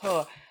funny.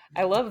 Oh,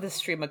 I love the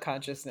stream of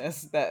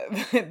consciousness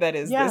that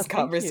is this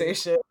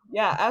conversation.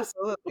 Yeah,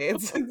 absolutely.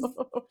 It's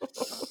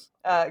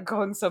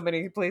going so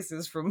many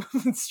places from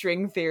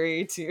string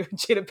theory to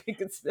Jada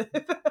Pinkett Smith.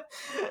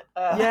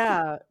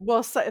 Yeah.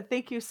 Well,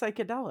 thank you,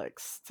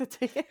 psychedelics.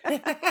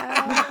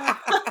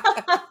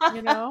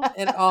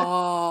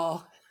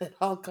 It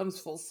all comes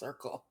full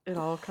circle. It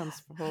all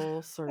comes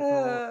full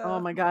circle. Oh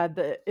my God.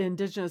 The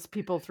indigenous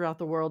people throughout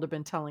the world have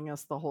been telling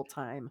us the whole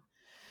time.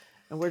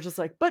 And we're just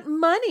like, but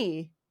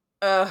money.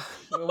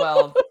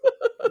 Well,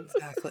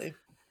 Exactly.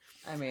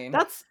 I mean,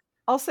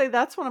 I'll say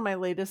that's one of my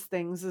latest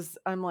things is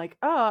I'm like,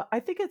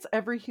 I think it's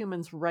every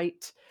human's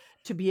right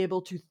to be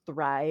able to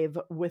thrive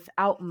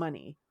without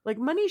money. Like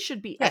money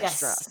should be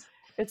extra. yes,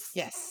 It's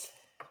Yes.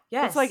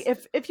 it's like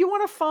yes. if you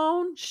want a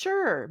phone,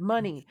 sure,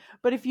 money.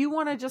 But if you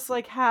want to just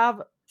like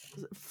have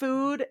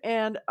food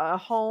and a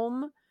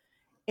home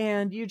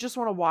and you just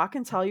want to walk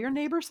and tell your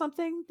neighbor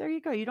something, there you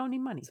go. You don't need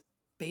money.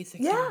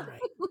 Basic Yeah. human right.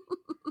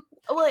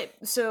 Well,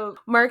 so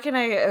Mark and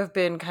I have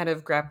been kind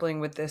of grappling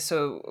with this.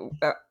 So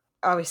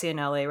obviously in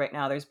LA right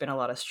now, there's been a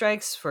lot of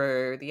strikes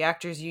for the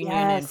actors union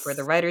and for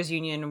the Yes. writers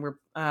union. We're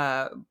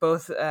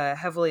both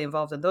heavily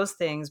involved in those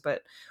things,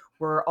 but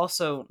we're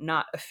also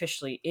not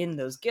officially in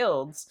those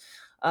guilds,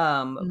 but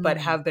Mm.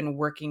 have been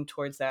working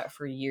towards that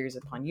for years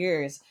upon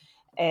years.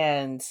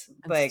 And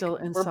And like still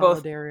in we're both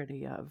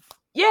solidarity of.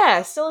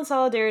 yeah, still in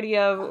solidarity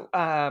of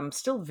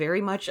still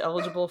very much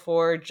eligible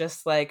for,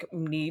 just like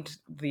need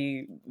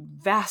the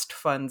vast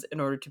funds in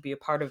order to be a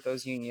part of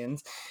those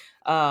unions,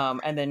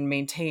 and then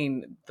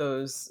maintain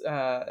those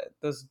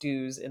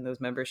dues in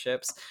those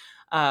memberships.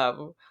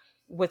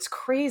 What's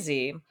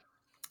crazy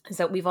is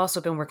that we've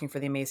also been working for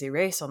the Amazing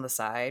Race on the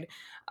side.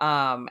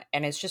 And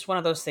it's just one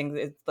of those things.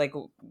 It's like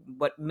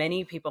what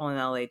many people in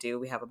LA do.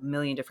 We have a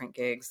million different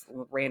gigs,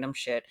 random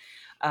shit.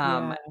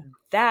 Yeah.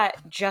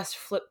 That just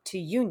flipped to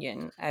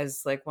union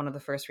as like one of the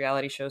first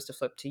reality shows to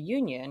flip to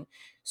union.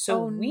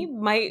 So Oh, we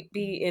might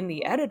be in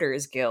the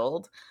Editors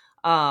Guild.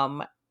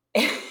 Um,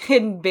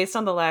 and based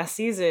on the last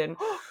season,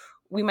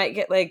 we might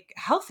get like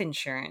health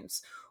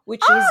insurance,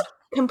 which is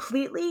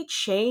completely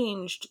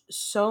changed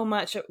so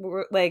much.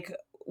 Like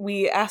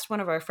we asked one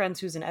of our friends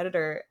who's an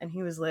editor, and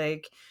he was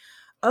like,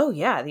 oh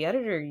yeah, the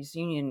editors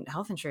union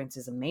health insurance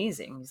is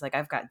amazing. He's like,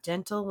 I've got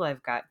dental,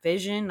 I've got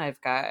vision, I've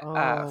got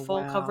Oh,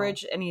 full wow.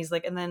 coverage. And he's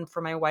like, and then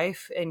for my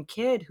wife and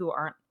kid who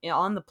aren't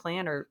on the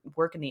plan or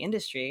work in the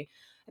industry,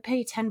 I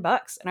pay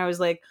 $10. And I was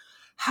like,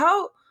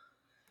 how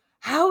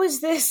is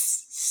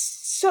this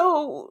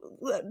so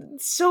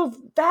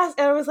fast?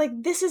 And I was like,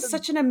 this is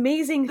such an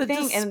amazing The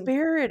thing. And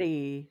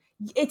disparity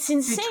it's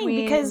insane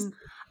because between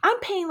I'm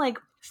paying like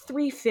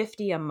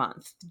 $350 a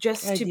month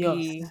just Ay, to Dios.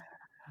 be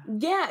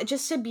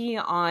just to be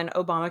on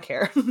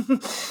Obamacare.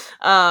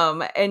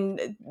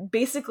 And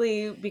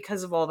basically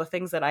because of all the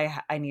things that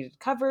I needed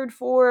covered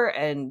for,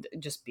 and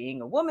just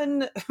being a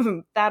woman,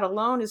 that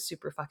alone is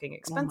super fucking oh my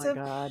expensive.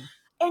 god.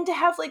 And to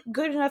have like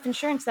good enough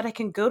insurance that I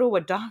can go to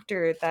a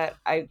doctor that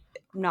I'm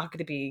not going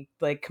to be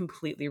like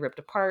completely ripped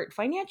apart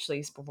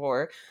financially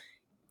before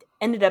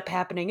ended up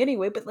happening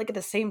anyway. But like at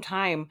the same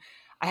time,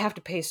 I have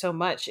to pay so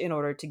much in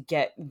order to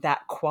get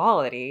that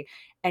quality.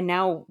 And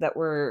now that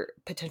we're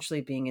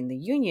potentially being in the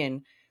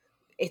union,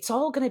 it's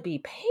all going to be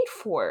paid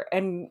for.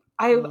 And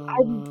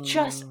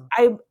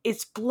Mm.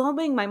 it's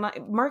blowing my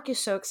mind. Mark is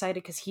so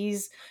excited because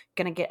he's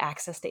going to get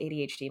access to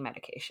ADHD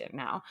medication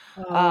now.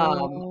 Um,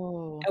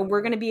 Oh. and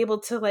we're going to be able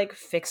to like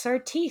fix our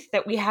teeth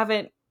that we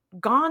haven't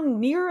gone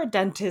near a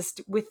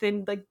dentist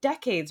within like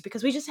decades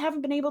because we just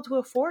haven't been able to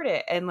afford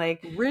it. And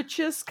like,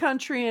 Richest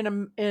country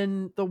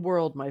in the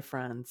world, my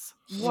friends.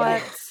 yeah.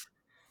 What?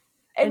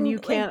 And you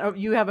And like, can't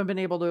you haven't been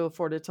able to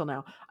afford it till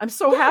now. I'm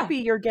so yeah. happy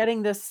you're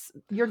getting this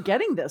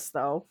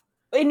though.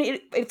 And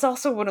it's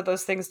also one of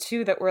those things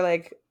too that we're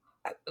like,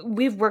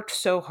 we've worked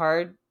so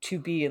hard to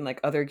be in like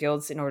other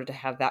guilds in order to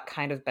have that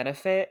kind of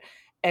benefit.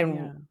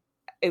 Yeah.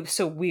 And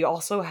so we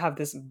also have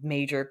this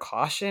major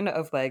caution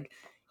of like,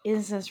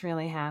 is this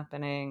really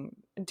happening?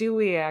 Do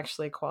we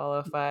actually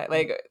qualify?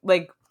 Like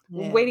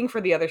Yeah. waiting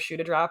for the other shoe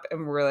to drop.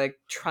 And we're like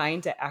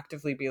trying to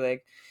actively be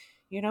like,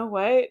 you know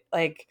what?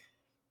 Like,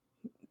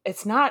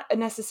 it's not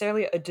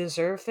necessarily a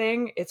deserve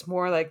thing. It's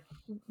more like,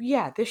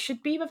 yeah, this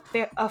should be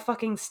a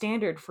fucking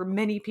standard for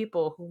many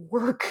people who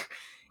work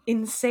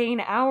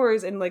insane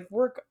hours and like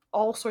work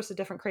all sorts of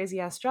different crazy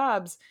ass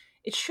jobs.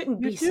 It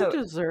shouldn't You be do so,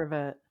 deserve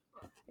it.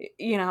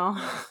 you know,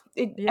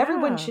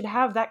 everyone Yeah. should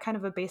have that kind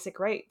of a basic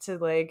right to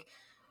like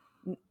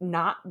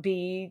not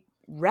be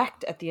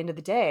wrecked at the end of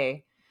the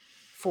day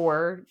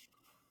for,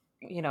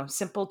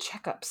 simple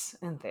checkups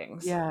and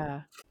things.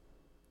 Yeah.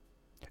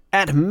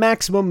 At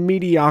Maximum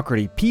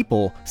Mediocrity,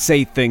 people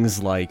say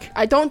things like,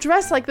 I don't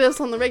dress like this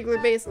on the regular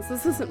basis.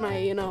 This isn't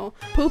my,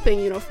 pooping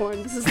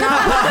uniform. This is not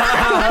what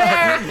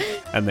I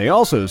wear. and they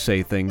also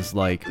say things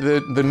like,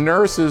 The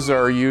nurses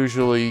are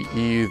usually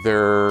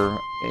either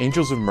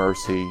angels of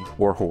mercy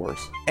or whores.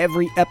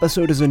 every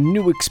episode is a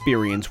new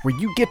experience where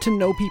you get to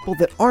know people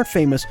that aren't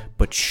famous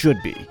but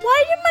should be.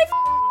 Why did my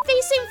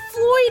facing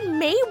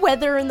Floyd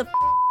Mayweather in the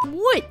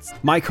woods?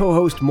 My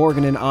co-host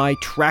Morgan and I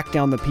track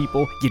down the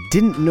people you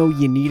didn't know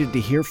you needed to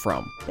hear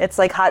from. It's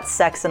like hot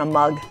sex in a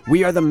mug.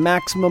 We are the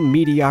Maximum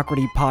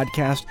Mediocrity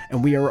Podcast,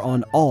 and we are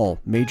on all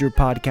major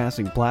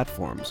podcasting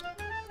platforms.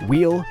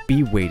 We'll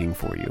be waiting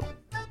for you.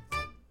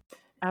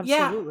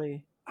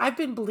 Absolutely. I've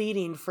been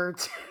bleeding for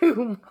 2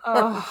 months.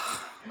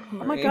 Oh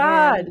my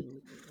God.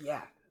 And,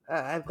 yeah.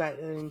 I've got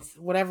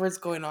whatever's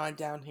going on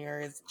down here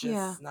is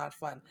just not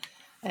fun.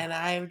 And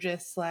I'm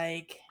just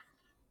like,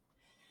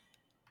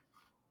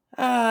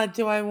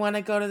 Do I want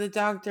to go to the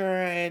doctor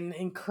and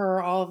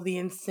incur all of the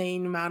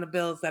insane amount of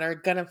bills that are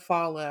gonna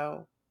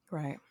follow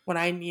Right.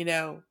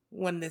 when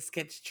when this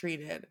gets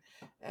treated?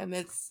 And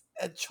it's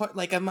a choice.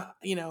 Like I'm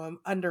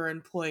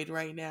underemployed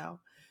right now,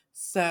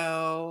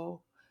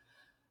 so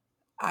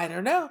I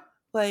don't know.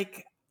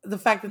 Like the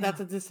fact that that's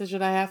a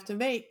decision I have to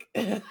make.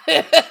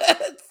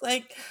 It's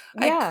like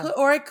Yeah.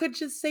 I could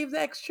just save the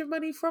extra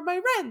money for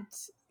my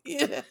rent.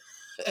 Yeah.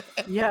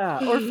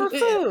 Yeah, or for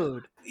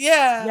food.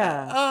 Yeah.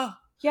 Yeah. Oh.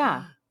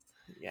 Yeah.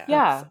 Yeah.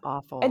 Yeah. That's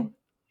awful. And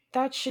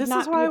that should This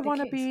not is why be I the want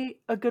to case. be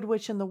a good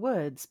witch in the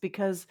woods,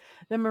 because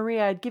then,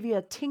 Maria, I'd give you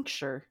a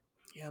tincture.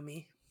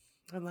 Yummy.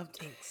 I love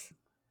tinks.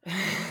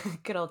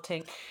 Good old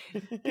Tink.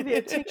 Give you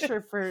a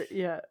tincture for,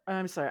 yeah.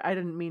 I'm sorry. I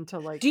didn't mean to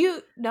like Do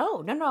you?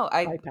 No.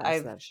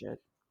 bypass that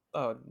shit.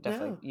 Oh,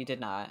 definitely. No. You did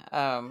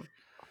not.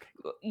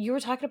 You were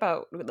talking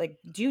about like,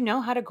 do you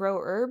know how to grow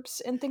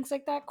herbs and things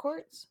like that,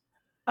 Quartz?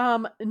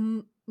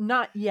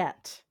 Not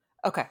yet.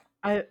 Okay.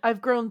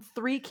 I've grown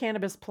 3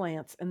 cannabis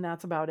plants, and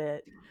that's about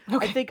it.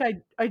 Okay. I think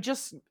I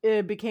just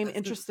became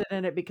interested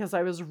in it because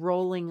I was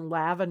rolling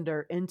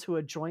lavender into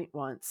a joint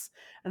once,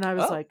 and I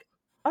was Oh. like,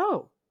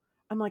 oh,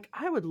 I'm like,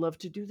 I would love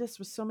to do this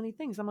with so many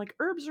things. I'm like,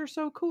 herbs are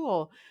so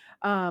cool,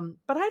 but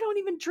I don't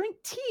even drink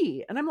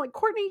tea, and I'm like,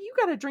 Courtney, you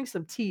got to drink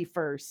some tea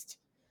first.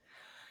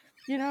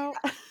 You know,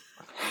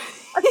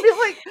 I feel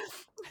like.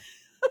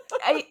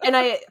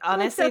 I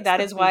honestly, that's that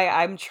the is why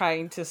I'm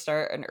trying to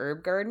start an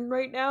herb garden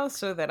right now,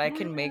 so that I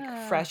can make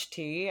Yeah. fresh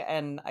tea.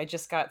 And I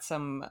just got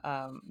some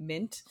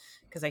mint,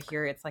 because I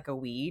hear it's like a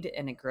weed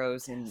and it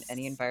grows in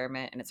any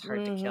environment and it's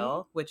hard to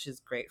kill, which is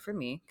great for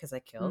me because I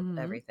kill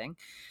everything.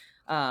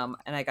 And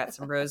I got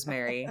some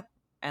rosemary,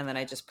 and then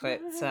I just put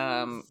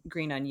some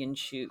green onion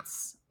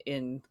shoots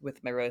in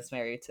with my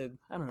rosemary to,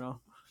 I don't know,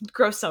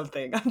 grow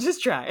something. I'm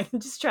just trying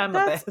my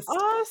That's best.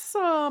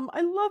 awesome.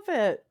 I love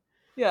it.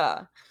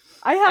 Yeah.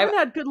 I haven't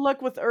had good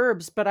luck with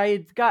herbs, but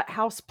I've got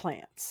house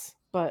plants.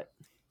 But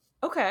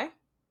okay,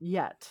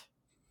 yet,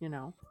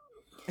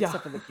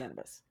 except for the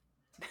cannabis.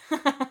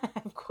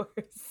 Of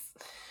course.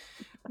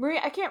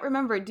 Maria, I can't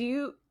remember. Do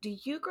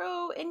you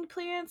grow any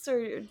plants,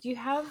 or do you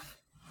have?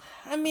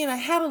 I mean, I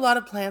had a lot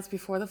of plants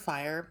before the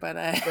fire, but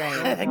a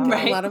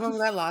lot of them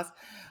got lost.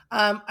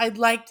 I'd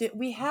like to.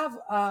 We have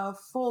a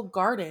full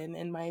garden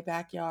in my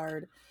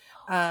backyard.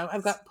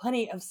 I've got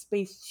plenty of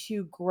space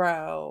to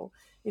grow.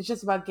 It's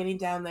just about getting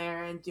down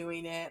there and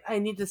doing it. I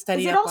need to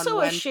study. Is it up also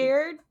on a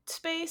shared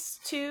space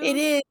too? It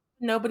is.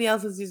 Nobody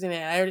else is using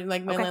it. I already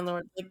my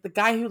landlord, like the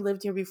guy who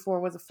lived here before,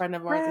 was a friend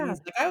of ours, and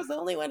he's like, I was the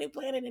only one who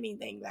planted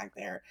anything back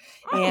there.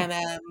 And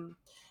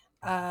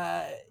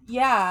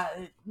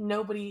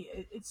nobody.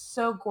 It's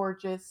so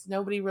gorgeous.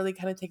 Nobody really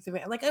kind of takes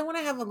advantage. Like, I want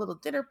to have a little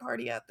dinner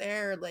party out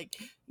there, like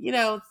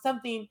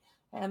something.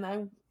 And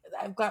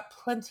I've got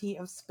plenty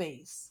of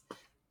space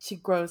to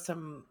grow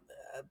some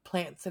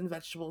plants and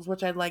vegetables,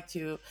 which I'd like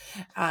to.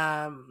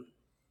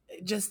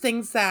 Just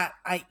things that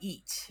I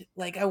eat.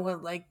 Like, I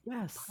want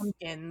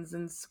pumpkins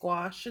and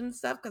squash and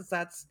stuff, because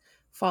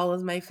fall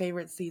is my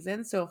favorite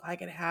season. So if I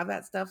could have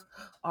that stuff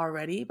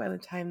already by the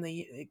time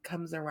it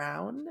comes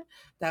around,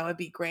 that would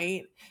be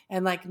great.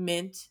 And like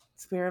mint,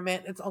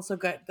 spearmint, it's also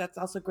good. That's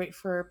also great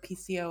for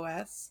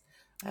PCOS.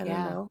 I don't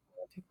know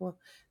if people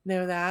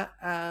know that.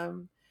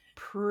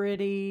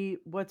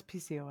 What's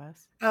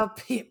PCOS?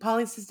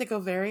 Polycystic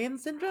ovarian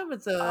syndrome.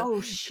 It's oh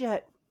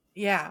shit.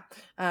 Yeah.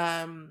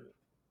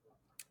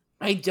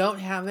 I don't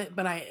have it,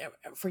 but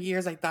for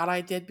years I thought I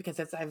did, because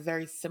I have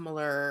very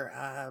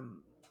similar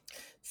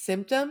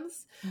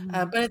symptoms.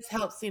 But it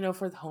helps,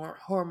 for the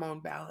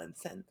hormone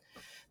balance and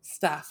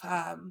stuff.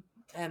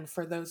 And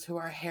for those who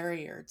are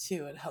hairier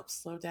too, it helps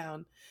slow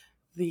down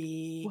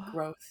the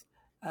growth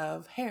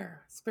of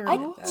hair.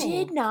 Spearmint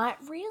did not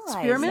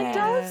realize Spearmint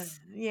does?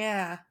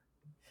 Yeah.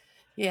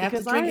 Yeah,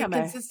 because I have to drink am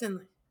it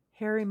consistently.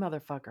 Hairy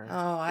motherfucker.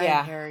 Oh,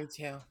 I'm hairy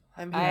too.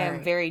 I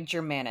am very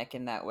Germanic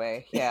in that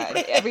way. Yeah.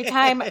 Every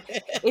time,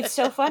 it's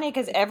so funny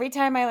because every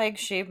time I like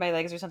shave my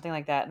legs or something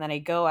like that, and then I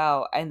go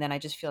out and then I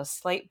just feel a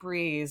slight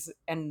breeze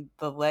and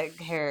the leg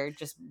hair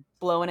just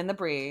blowing in the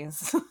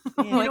breeze.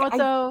 You know what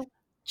though?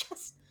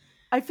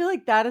 I feel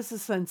like that is a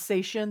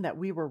sensation that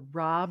we were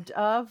robbed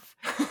of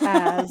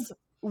as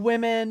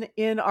women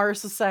in our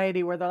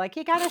society, where they're like,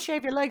 you gotta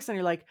shave your legs, and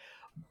you're like,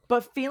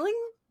 but feeling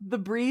the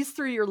breeze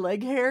through your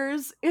leg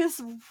hairs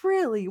is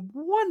really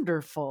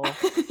wonderful.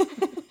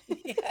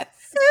 Yes.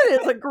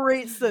 It is a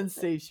great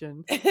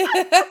sensation.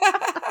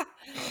 I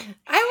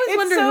always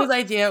wonder whose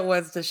idea it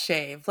was to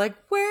shave. Like,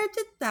 where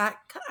did that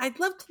I'd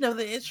love to know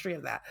the history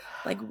of that.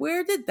 Like,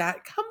 where did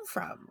that come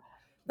from?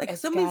 Like,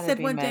 somebody said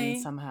one day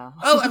somehow.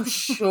 Oh, I'm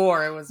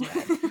sure it was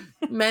men.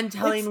 Men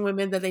telling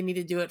women that they need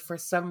to do it for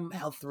some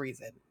health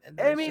reason.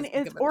 I mean,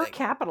 it's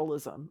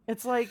capitalism.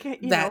 It's like,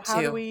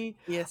 how do we?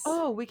 Yes.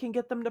 Oh, we can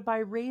get them to buy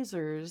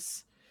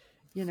razors.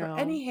 For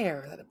any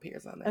hair that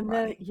appears on their and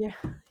body. Then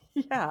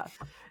yeah.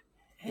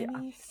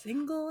 Any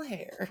single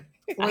hair.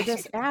 Or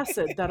this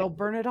acid that'll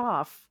burn it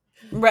off.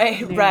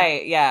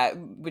 Right. Yeah.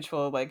 which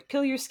will like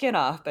peel your skin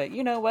off, but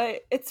you know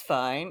what? It's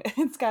fine.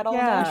 It's got all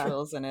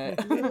naturals in it.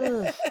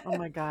 Ugh, oh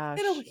my gosh.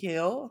 It'll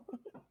heal.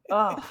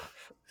 Oh,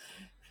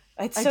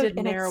 it's I so did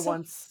and Nair it's so,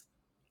 once.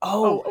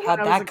 oh, when how'd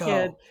I was that a go?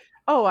 kid.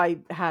 Oh, I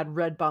had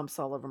red bumps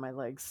all over my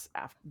legs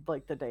after,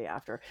 like the day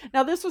after.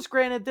 Now, this was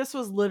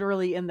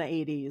literally in the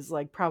 80s,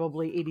 like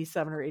probably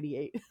 87 or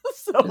 88.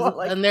 So,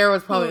 like, and Nair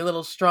was probably a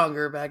little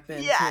stronger back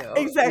then, yeah, too.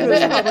 exactly. It was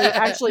probably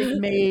actually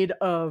made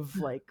of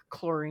like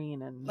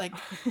chlorine and like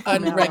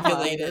formaldehyde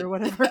unregulated or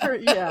whatever.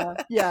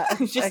 Yeah,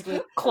 Just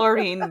exactly.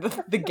 chlorine,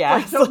 the Like,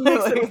 gas. don't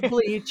mix it with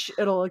bleach;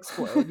 it'll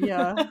explode.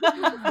 Yeah.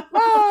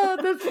 Oh,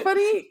 that's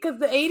funny because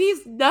the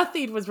 80s,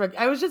 nothing was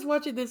I was just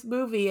watching this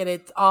movie and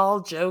it's all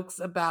jokes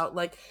about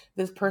like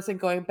this person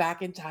going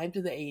back in time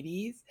to the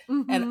 80s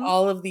and Mhm.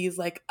 all of these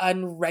like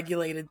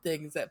unregulated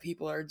things that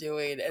people are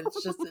doing. And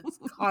it's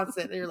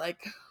constant. And you're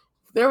like,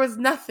 there was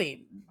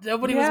nothing.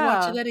 Nobody was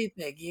watching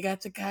anything. You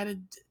got to kind of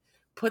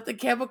put the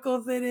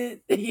chemicals in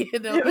it,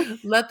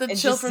 let the And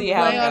just children see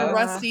how play it on goes.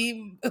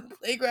 rusty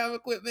playground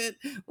equipment.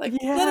 Like,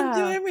 let them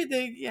do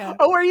everything. Yeah.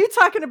 Oh, are you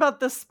talking about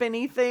the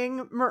spinny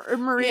thing,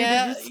 Marie?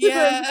 Yeah, Did you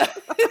yeah.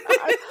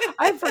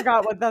 I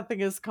forgot what that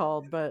thing is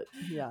called, but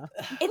yeah.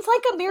 It's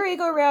like a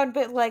merry-go-round,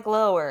 but like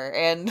lower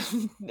and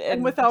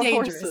without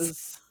dangerous.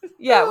 horses.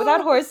 Yeah,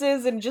 without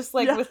horses and just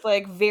like Yeah. with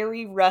like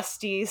very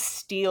rusty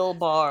steel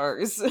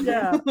bars.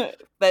 Yeah. that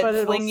But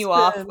it'll fling you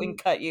off spin.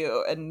 and cut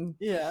you, and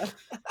Yeah.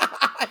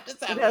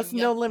 Just It has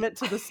no limit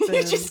to the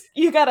spin.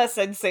 you got a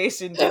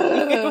sensation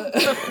to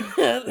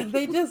you.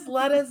 They just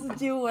let us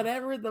do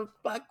whatever the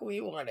fuck we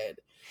wanted.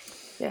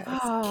 Yeah,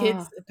 it's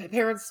kids,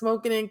 parents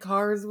smoking in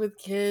cars with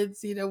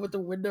kids, with the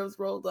windows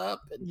rolled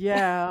up. And,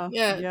 Yeah.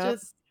 yeah.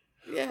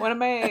 One of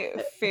my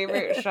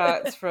favorite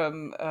shots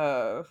from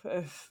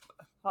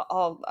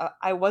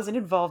I wasn't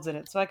involved in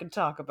it, so I can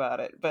talk about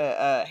it.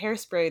 But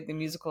Hairspray, the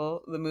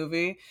musical, the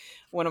movie,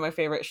 one of my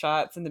favorite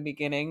shots in the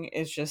beginning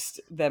is just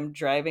them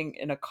driving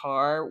in a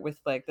car with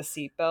like the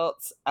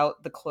seatbelts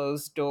out the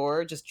closed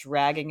door, just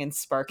dragging and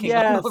sparking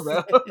on the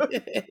road.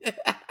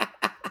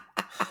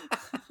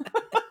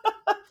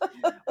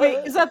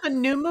 Wait, is that the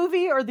new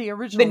movie or the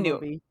original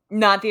movie?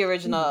 Not the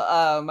original.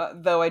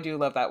 Though I do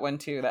love that one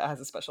too. That has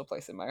a special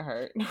place in my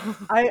heart.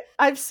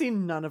 I've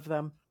seen none of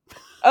them.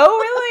 Oh,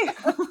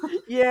 really?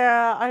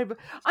 Yeah,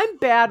 I'm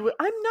bad with.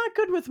 I'm not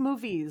good with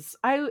movies.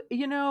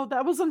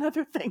 That was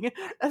another thing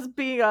as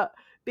being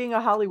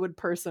a Hollywood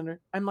person.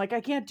 I'm like,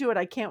 I can't do it.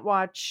 I can't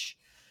watch.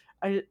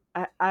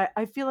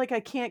 I feel like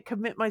I can't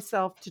commit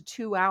myself to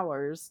 2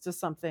 hours to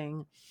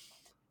something,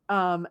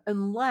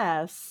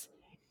 unless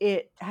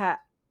it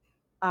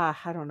I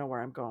don't know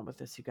where I'm going with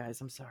this, you guys.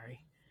 I'm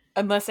sorry.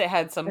 Unless it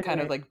had some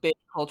kind of like big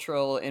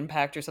cultural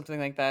impact or something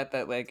like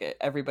that like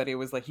everybody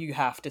was like, you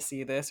have to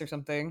see this or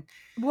something.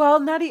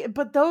 Well,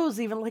 but those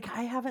even like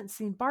I haven't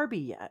seen Barbie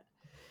yet,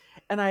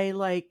 and I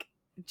like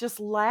just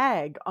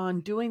lag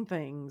on doing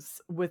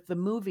things with the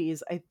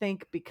movies. I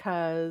think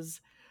because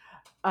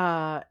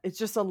it's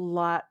just a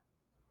lot.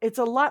 It's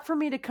a lot for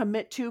me to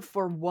commit to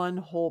for one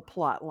whole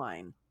plot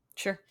line.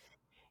 Sure.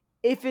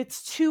 If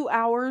it's 2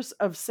 hours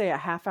of, say, a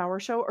half-hour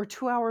show or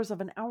 2 hours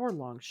of an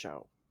hour-long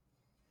show,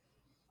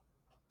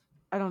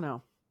 I don't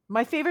know.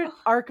 My favorite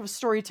arc of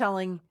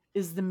storytelling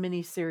is the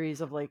mini series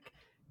of like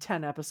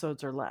 10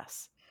 episodes or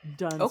less.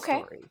 Done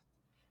story.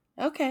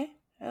 Okay.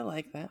 I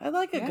like that. I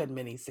like a good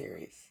mini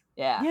series.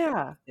 Yeah.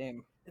 Yeah.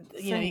 Same.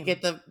 You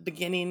get the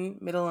beginning,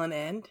 middle, and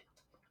end.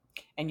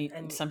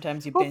 And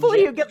sometimes you hopefully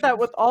binge you get that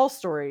with all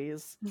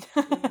stories.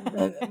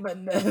 but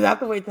not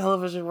the way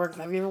television works.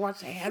 Have you ever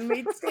watched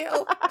Handmaid's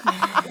Tale?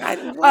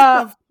 What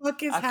the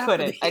fuck is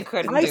happening? I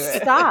couldn't do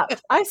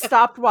it. I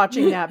stopped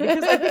watching that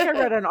because I think I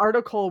read an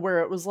article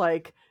where it was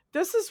like,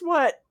 this is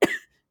what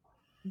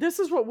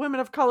women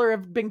of color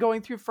have been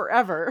going through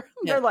forever.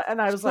 Yeah.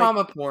 And I was trauma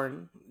like,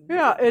 porn.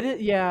 Yeah, it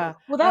is. Yeah.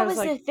 Well, that was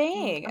the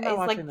thing. I'm not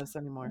watching like, this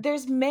anymore.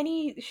 There's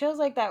many shows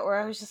like that where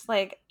I was just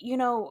like,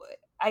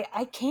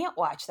 I can't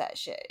watch that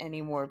shit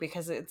anymore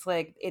because it's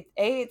like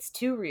it's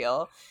too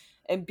real,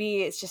 and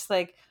B, it's just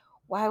like,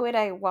 why would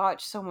I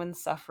watch someone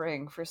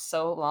suffering for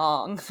so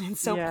long and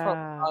so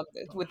prolonged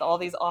with all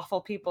these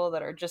awful people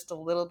that are just a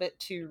little bit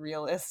too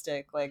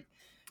realistic? Like,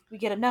 we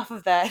get enough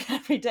of that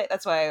every day.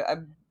 That's why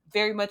I'm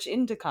very much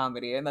into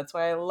comedy, and that's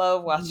why I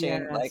love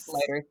watching like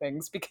lighter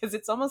things, because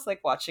it's almost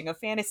like watching a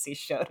fantasy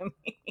show to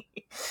me.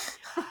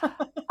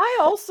 I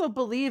also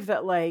believe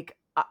that like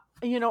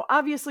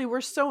obviously we're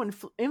so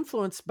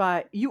influenced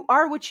by you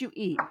are what you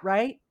eat,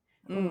 right?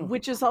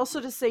 Which is also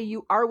to say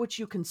you are what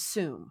you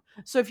consume.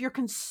 So if you're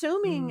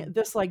consuming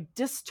this like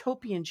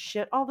dystopian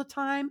shit all the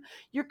time,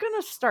 you're going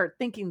to start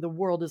thinking the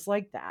world is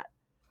like that.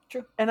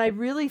 True. And I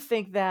really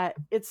think that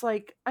it's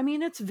like, I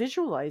mean, it's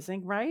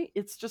visualizing, right?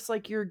 It's just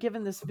like you're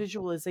given this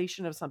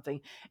visualization of something,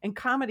 and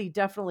comedy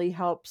definitely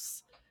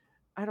helps.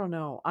 I don't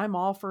know. I'm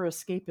all for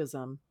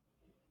escapism.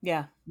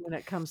 Yeah. When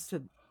it comes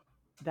to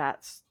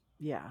that.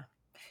 Yeah.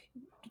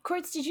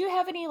 Courts, did you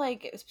have any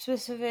like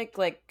specific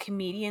like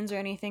comedians or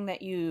anything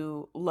that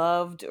you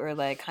loved or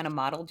like kind of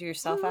modeled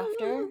yourself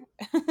after?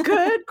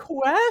 Good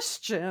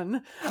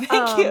question.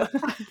 Thank you.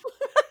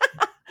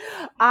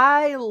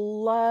 I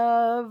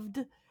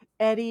loved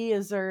Eddie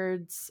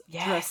Izzard's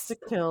Dress to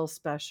Yes. Kill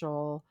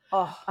special.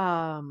 Oh,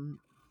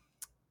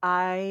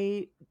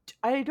 I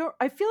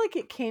feel like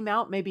it came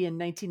out maybe in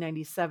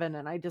 1997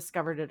 and I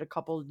discovered it a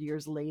couple of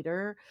years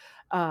later.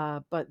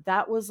 But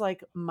that was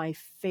like my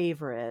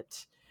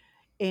favorite.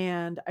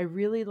 And I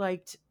really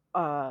liked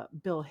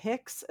Bill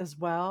Hicks as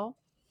well.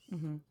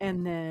 mm-hmm.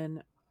 And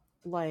then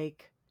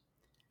like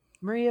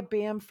Maria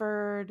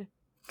Bamford.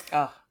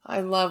 Oh,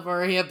 I love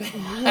Maria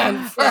Yeah.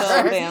 Bamford.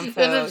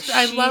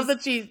 I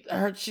love She's-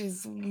 that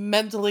she's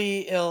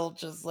mentally ill,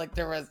 just like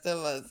the rest of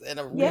us, in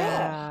a real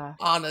Yeah.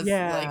 honest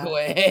Yeah.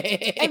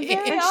 way. and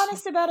very And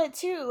honest about it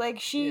too. Like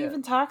she Yeah.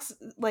 even talks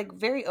like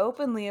very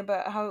openly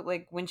about how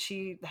like when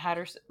she had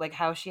her like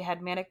how she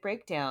had manic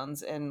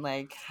breakdowns and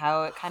like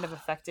how it kind of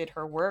affected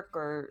her work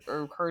or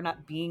her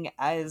not being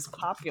as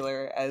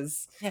popular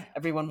as Yeah.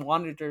 everyone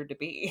wanted her to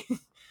be.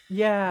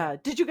 Yeah.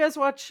 Did you guys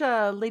watch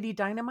Lady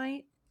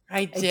Dynamite?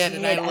 I did,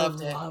 and I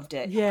loved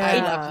it. Yeah. I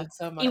loved it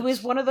so much. It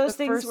was one of those The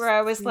things first where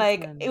I was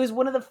like, season. it was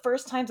one of the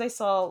first times I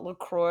saw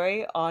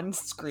LaCroix on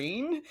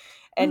screen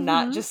and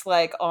not Mhm. just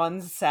like on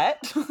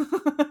set.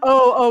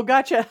 Oh,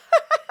 gotcha.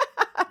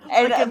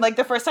 And like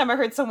the first time I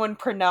heard someone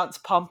pronounce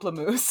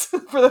pamplemousse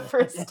for the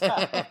first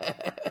time.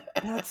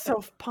 That's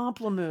so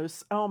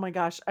pamplemousse. Oh my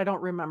gosh, I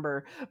don't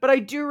remember, but I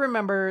do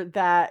remember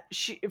that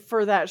she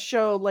for that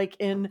show, like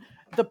in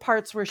the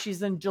parts where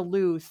she's in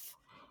Duluth,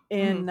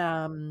 in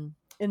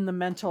the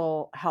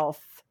mental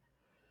health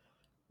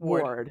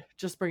ward.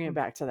 Just bringing it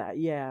back to that,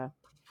 yeah.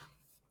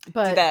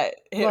 But Did that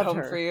hit loved home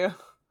her. for you?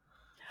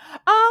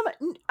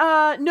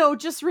 No,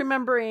 just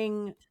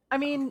remembering. I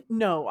mean,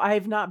 no,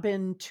 I've not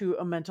been to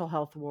a mental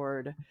health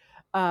ward.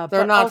 They're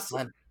But not also,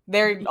 fun.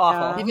 They're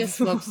awful. You just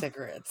smoke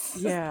cigarettes.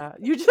 Yeah,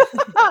 you just.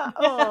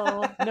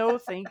 Oh no,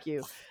 thank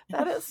you.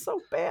 That is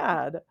so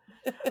bad.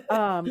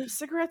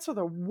 Cigarettes are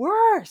the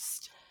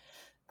worst.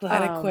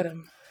 Glad I quit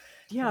them.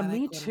 Yeah,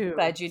 me too.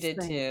 Glad you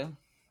did Same. too.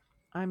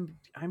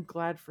 I'm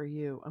glad for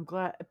you. I'm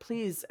glad.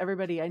 Please,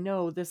 everybody. I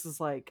know this is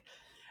like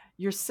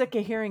you're sick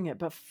of hearing it,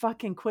 but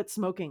fucking quit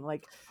smoking.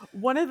 Like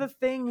one of the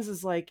things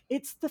is like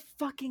it's the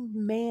fucking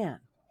man.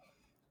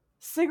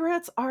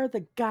 Cigarettes are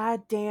the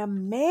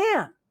goddamn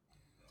man.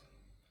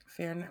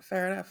 Fair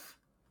enough.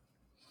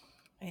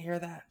 I hear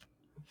that.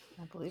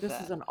 I believe This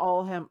that. is an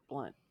all hemp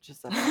blunt.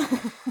 Just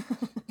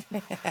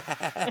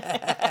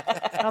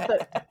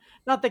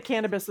not that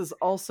cannabis is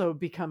also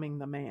becoming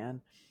the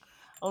man.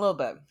 A little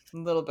bit.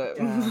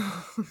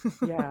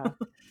 Yeah.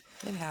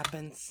 It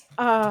happens.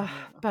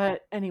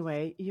 But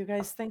anyway, you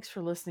guys, thanks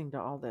for listening to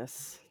all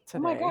this today.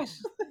 Oh my gosh.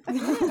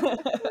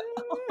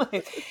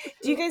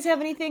 Do you guys have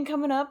anything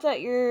coming up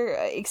that you're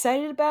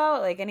excited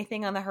about? Like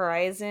anything on the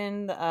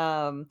horizon?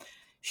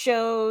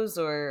 Shows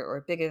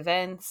or big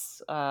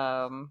events?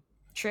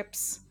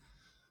 Trips?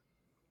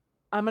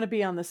 I'm going to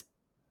be on this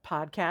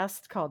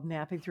podcast called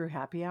Napping Through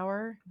Happy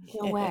Hour.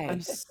 No way.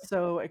 I'm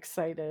so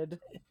excited.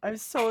 I'm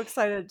so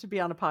excited to be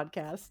on a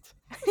podcast.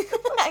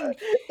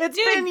 It's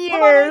Dude, been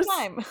years.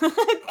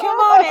 Come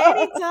on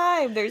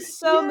anytime. There's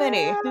so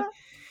many.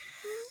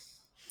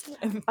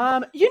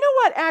 You know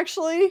what?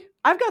 Actually,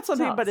 I've got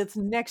something, Tell but us. it's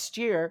next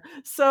year.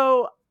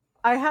 So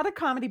I had a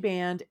comedy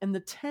band, and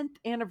the 10th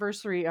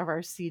anniversary of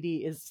our CD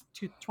is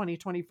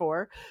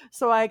 2024.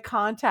 So I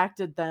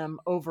contacted them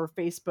over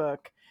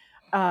Facebook,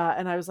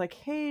 and I was like,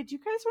 "Hey, do you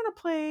guys want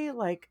to play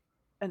like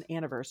an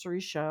anniversary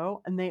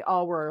show?" And they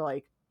all were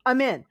like, "I'm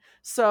in."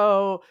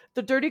 So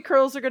the Dirty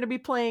Curls are going to be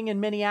playing in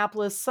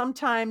Minneapolis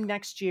sometime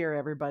next year.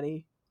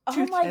 Everybody, Oh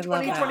my God.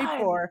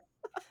 2024.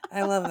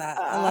 I love that.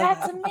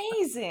 That's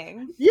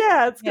amazing.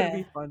 Yeah, it's gonna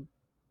be fun.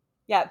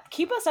 Yeah,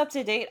 keep us up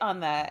to date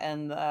on that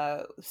and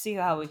see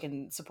how we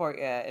can support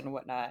you and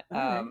whatnot, All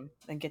right.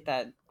 and get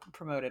that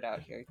promoted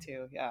out here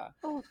too. Yeah.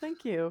 Oh,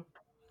 thank you.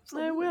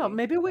 I will.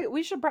 Maybe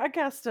we should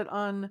broadcast it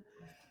on.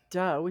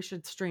 We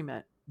should stream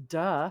it.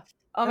 Oh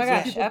my That's what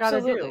gosh, people gotta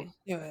absolutely.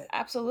 Do it.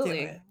 Absolutely.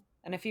 Do it.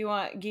 And if you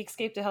want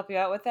Geekscape to help you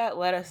out with that,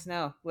 let us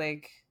know.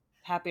 Like,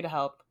 happy to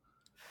help.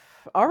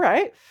 All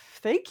right.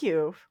 Thank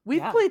you. We've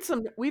Yeah. played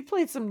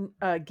some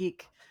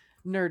geek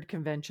nerd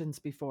conventions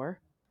before.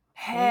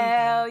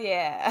 Hell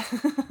yeah.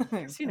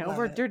 'Cause,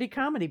 we're a dirty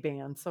comedy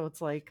band, so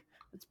it's like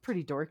it's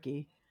pretty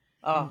dorky.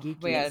 Oh, and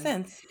geeky.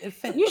 man. It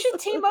fits. You should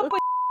team up with.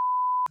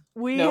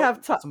 We Nope,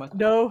 have talked. so much.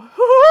 No,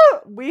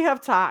 we have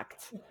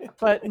talked,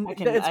 but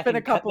it's been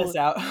a cut couple. this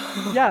out.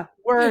 Yeah,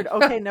 word.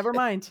 Okay, never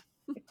mind.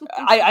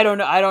 I don't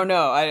know. I don't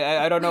know.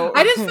 I don't know.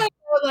 I just felt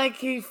like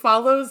he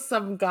follows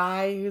some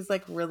guy who's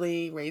like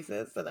really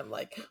racist, and I'm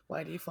like,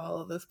 why do you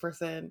follow this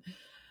person?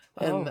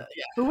 And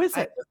Who is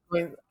it?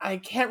 I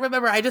can't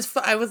remember. I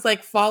was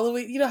like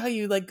following. You know how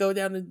you like go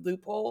down a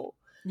loophole?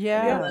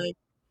 Yeah. Like,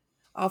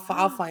 I'll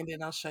find it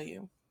and I'll show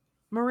you.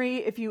 Marie,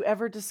 if you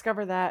ever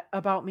discover that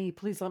about me,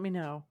 please let me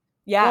know.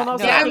 Yeah, and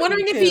also Yeah, I'm Katie,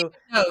 wondering if he too.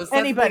 knows. That's the thing.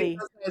 Anybody.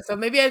 So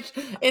maybe it's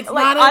like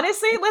not a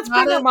honestly, let's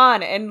not bring a him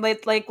on and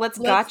let's let's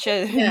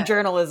gotcha yeah.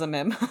 journalism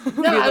him.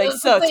 No, Be I like,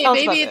 was so gonna say tell us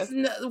maybe about it's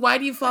this. why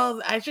do you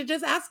follow? I should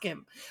just ask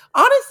him.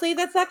 Honestly,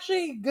 that's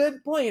actually a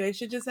good point. I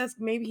should just ask.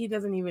 Maybe he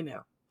doesn't even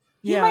know.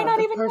 He might Yeah. not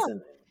The even know.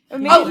 person. Or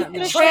He maybe might Oh, he's not gonna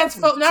know. show us.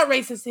 not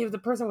racist. The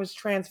person was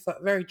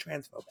very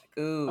transphobic.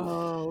 Ooh.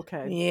 Oh,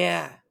 okay.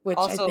 Yeah, which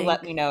I Also, think.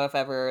 let me know if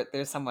ever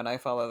there's someone I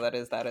follow that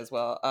is that as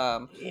well.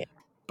 Yeah,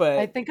 But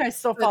I think I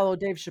still but follow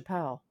Dave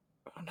Chappelle.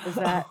 Is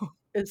that no.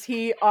 is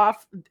he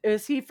off?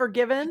 Is he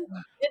forgiven?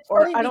 it's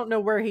Or funny I because don't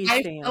know where he I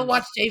still stands.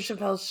 watch Dave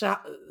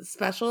Chappelle's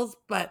specials,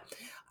 but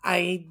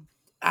I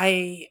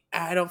I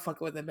don't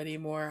fuck with him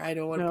anymore. I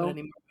don't want to put No.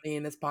 any more money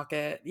in his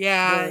pocket.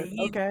 Yeah, Word.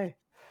 Okay.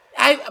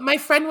 my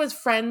friend was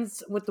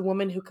friends with the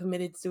woman who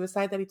committed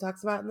suicide that he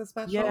talks about in the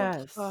special,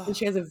 Yes. and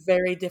she has a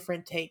very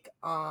different take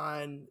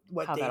on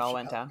what How that Dave all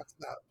went Chappelle down. talks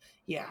about.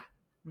 Yeah,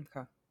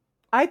 Okay.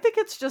 I think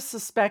it's just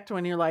suspect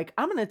when you're like,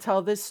 I'm going to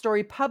tell this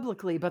story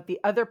publicly, but the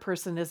other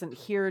person isn't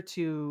here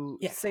to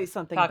yeah. say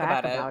something Talk back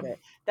about it. about it.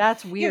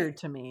 That's Here, weird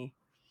to me.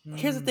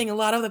 here's the thing: a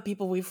lot of the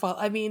people we follow.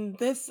 I mean,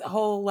 this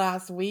whole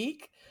last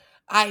week,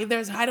 I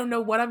don't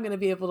know what I'm going to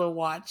be able to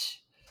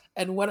watch,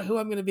 and who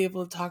I'm going to be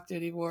able to talk to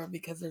anymore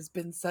because there's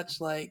been such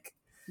like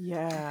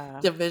Yeah.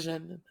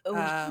 division.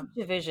 Huge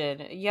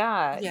division.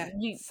 Yeah. Yeah,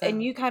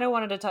 You kind of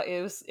wanted to talk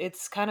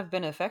it's kind of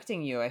been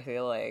affecting you, I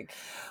feel like.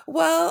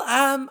 Well,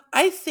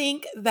 I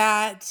think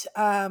that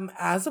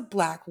as a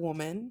Black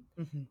woman,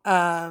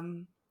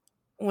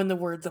 when the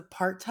words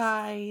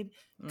apartheid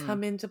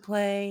come into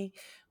play,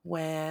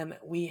 when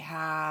we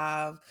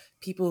have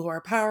people who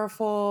are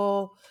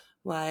powerful,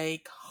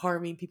 like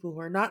harming people who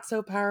are not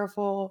so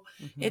powerful,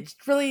 it's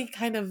really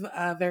kind of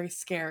very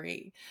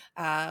scary.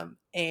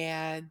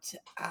 And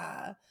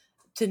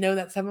to know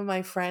that some of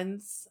my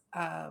friends,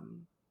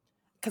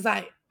 because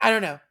I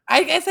don't know.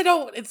 I guess I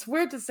don't. It's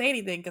weird to say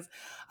anything because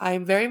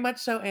I'm very much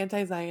so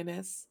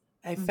anti-Zionist.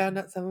 I found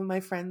out some of my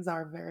friends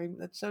are very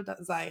much so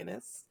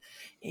Zionists,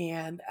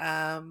 and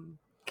Wow.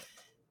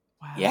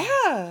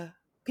 yeah,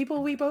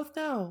 people we both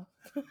know.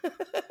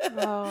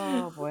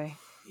 Oh boy.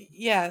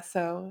 Yeah,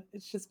 so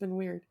it's just been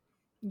weird.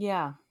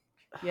 Yeah.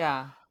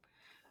 Yeah.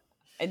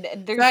 And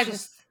So there's I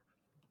just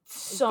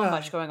just so go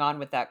much ahead. going on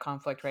with that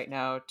conflict right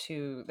now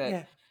too that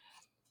Yeah.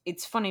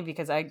 it's funny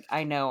because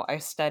I know I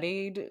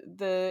studied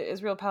the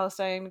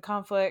Israel-Palestine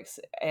conflicts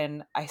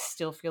and I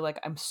still feel like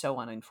I'm so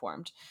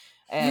uninformed.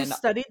 You And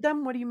studied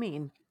them? What do you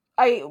mean?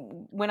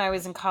 when I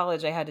was in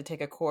college, I had to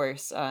take a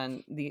course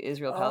on the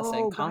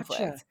Israel-Palestine Oh, gotcha.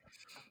 conflict.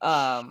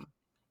 Yeah.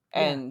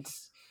 And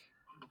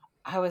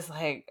I was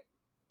like,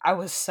 I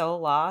was so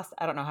lost.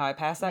 I don't know how I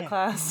passed that Yeah.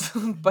 class,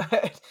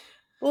 but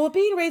Well,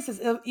 being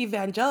racist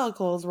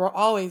evangelicals were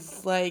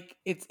always like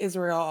it's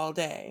Israel all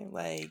day.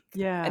 Like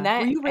Yeah. and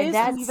that Were you and raised an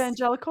that's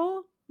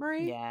evangelical,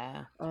 Marie?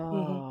 yeah.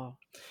 Oh,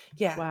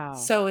 yeah. wow.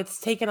 So it's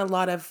taken a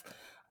lot of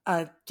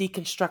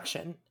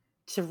deconstruction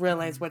to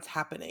realize what's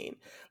happening.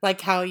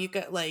 Like how you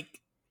get like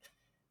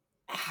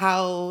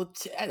how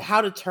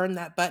to turn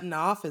that button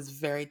off is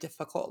very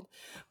difficult.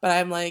 But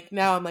I'm like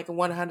now I'm like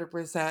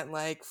 100%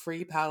 like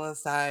free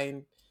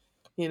Palestine.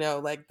 You know,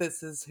 like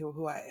this is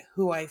who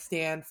I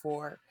stand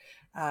for.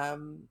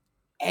 And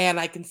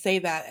I can say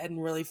that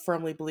and really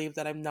firmly believe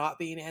that I'm not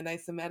being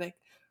anti-Semitic,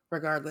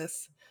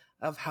 regardless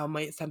of how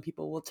some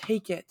people will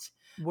take it.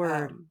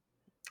 Word.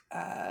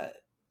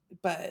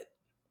 But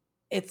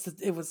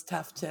it was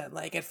tough to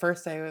like at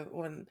first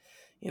when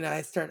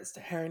I started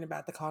hearing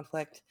about the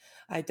conflict,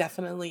 I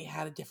definitely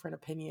had a different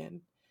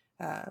opinion.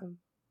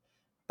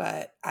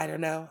 But I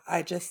don't know.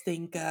 I just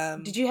think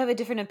Did you have a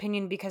different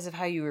opinion because of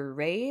how you were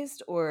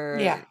raised or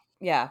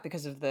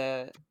because of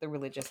the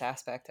religious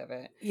aspect of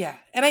it? Yeah.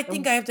 And I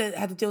think I had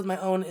to deal with my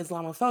own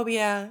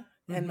Islamophobia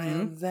and my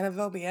own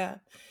xenophobia.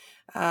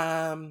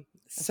 Especially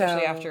So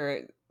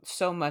after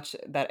so much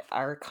that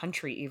our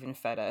country even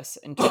fed us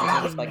in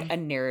terms of like a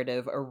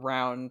narrative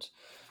around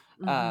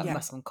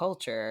Muslim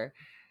culture.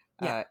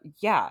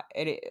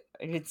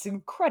 It's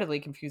incredibly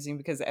confusing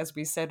because as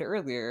we said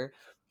earlier,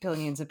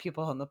 billions of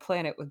people on the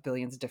planet with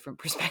billions of different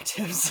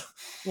perspectives.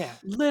 Yeah.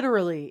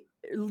 Literally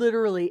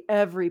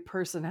every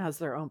person has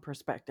their own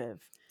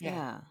perspective.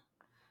 Yeah.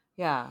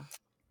 But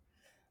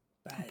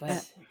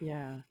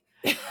yeah.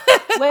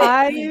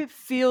 I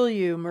feel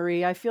you,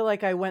 Marie. I feel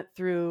like I went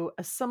through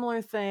a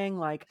similar thing.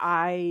 Like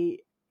I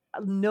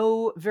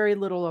know very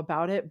little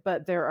about it,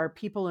 but there are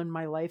people in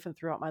my life and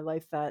throughout my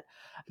life that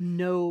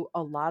know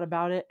a lot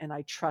about it, and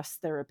I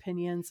trust their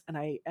opinions, and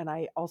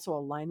I also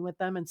align with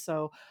them. And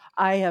so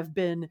I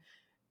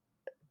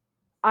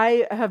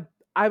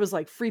was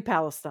like free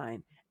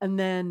Palestine, and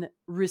then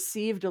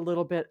received a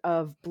little bit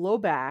of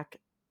blowback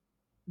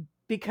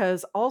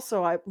because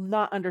also I'm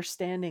not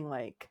understanding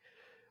like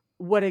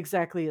what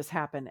exactly has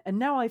happened. And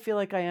now I feel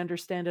like I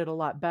understand it a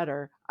lot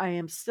better. I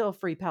am still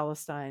free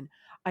Palestine.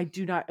 I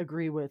do not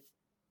agree with,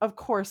 of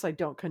course, I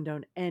don't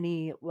condone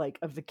any like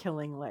of the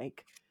killing.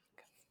 Like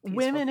Peaceful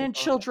women and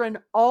people. children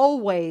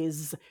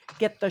always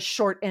get the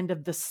short end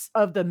of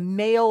the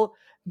male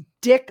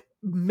dick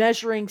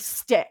measuring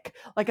stick.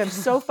 Like, I'm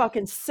so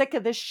fucking sick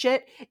of this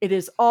shit. It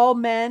is all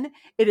men.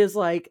 It is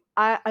like,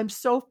 I'm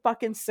so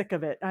fucking sick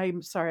of it.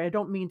 I'm sorry. I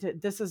don't mean to.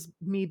 This is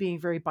me being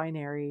very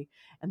binary,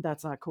 and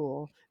that's not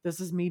cool. This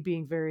is me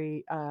being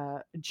very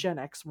Gen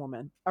X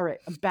woman. All right,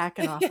 I'm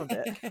backing off of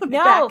it.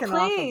 No,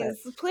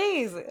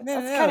 please. No,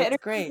 That's kind of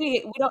it's great.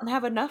 we don't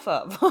have enough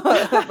of.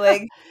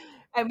 Like,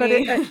 I But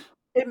mean,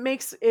 it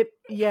makes it,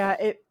 yeah,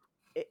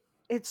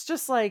 it's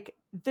just like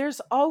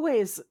there's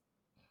always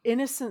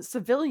innocent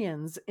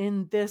civilians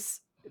in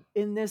this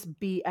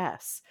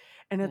BS,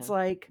 and it's Yeah.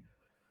 like,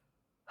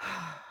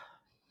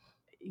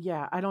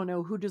 yeah, I don't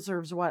know who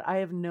deserves what. I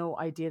have no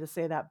idea to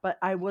say that, but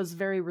I was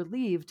very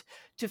relieved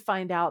to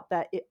find out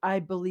that I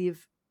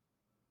believe,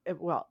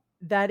 well,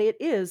 that it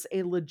is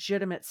a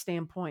legitimate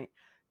standpoint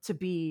to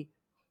be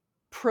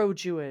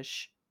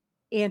pro-Jewish,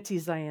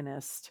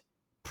 anti-Zionist,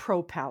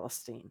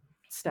 pro-Palestine.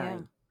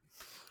 Stein.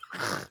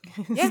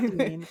 Yeah.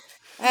 Stein.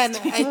 And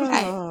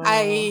Oh.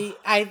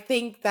 I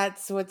think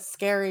that's what's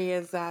scary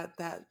is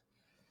that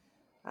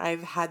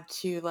I've had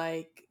to,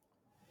 like,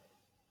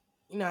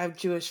 I have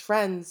Jewish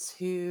friends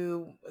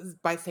who,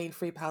 by saying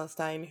free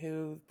Palestine,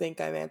 who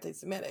think I'm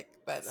anti-Semitic,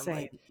 but I'm Same.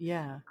 like,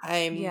 Yeah.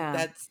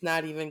 that's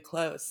not even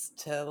close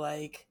to,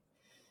 like,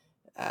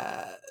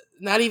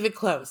 not even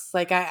close.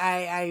 Like,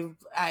 I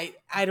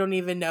don't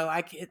even know.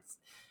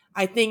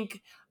 I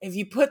think if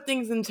you put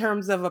things in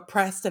terms of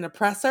oppressed and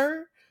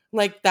oppressor,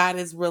 like, that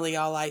is really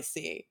all I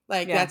see.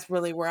 Like, that's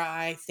really where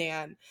I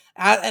stand.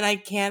 And I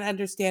can't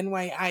understand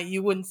why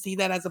you wouldn't see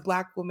that as a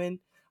Black woman.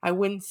 I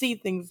wouldn't see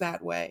things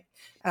that way.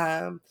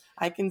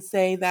 I can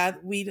say that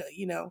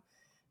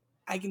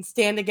I can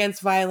stand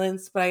against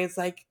violence, but it's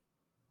like,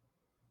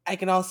 I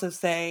can also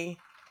say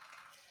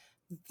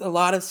a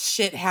lot of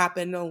shit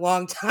happened a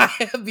long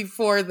time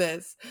before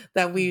this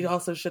that we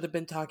also should have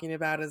been talking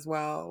about as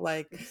well.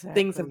 Like,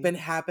 things have been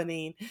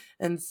happening.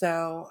 And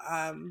so,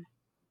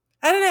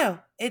 I don't know.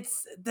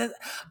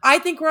 I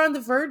think we're on the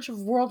verge of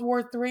World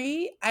War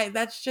III.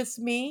 That's just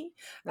me.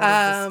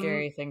 that is the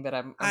scary thing that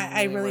I'm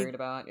really worried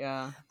about.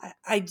 Yeah.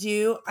 I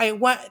do.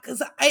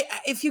 Because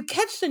if you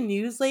catch the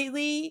news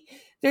lately,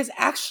 there's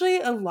actually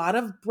a lot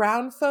of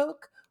brown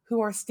folk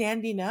who are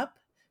standing up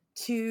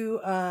to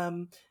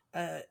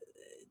uh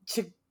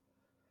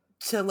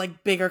to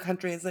like bigger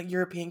countries, like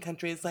European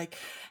countries. Like,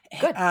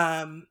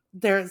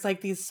 there's like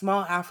these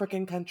small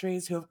African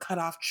countries who have cut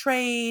off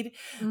trade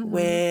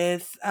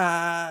with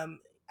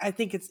I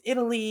think it's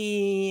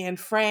Italy and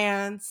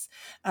France.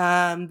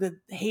 The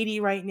Haiti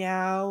right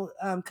now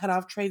cut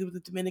off trade with the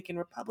Dominican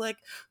Republic,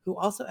 who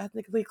also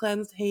ethnically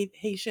cleansed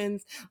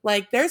Haitians.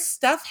 Like, there's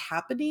stuff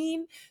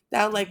happening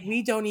that, like,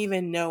 we don't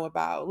even know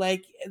about,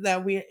 like,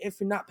 that if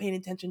we're not paying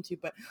attention to.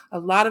 But a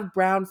lot of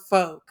brown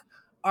folk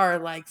are,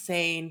 like,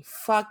 saying,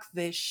 fuck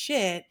this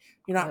shit.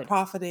 You're not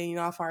profiting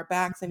off our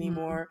backs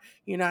anymore.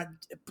 You're not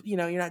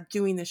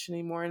doing this shit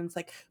anymore. And it's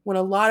like, when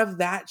a lot of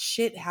that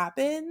shit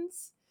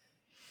happens,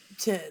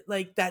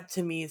 that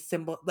to me is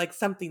symbol, like,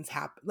 something's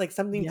happened, like,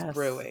 something's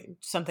brewing.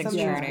 Something's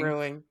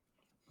brewing.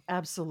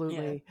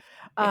 Absolutely.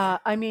 Yeah.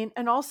 I mean,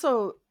 and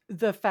also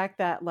the fact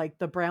that, like,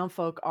 the brown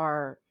folk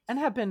are, and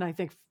have been, I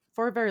think,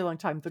 for a very long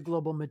time, the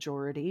global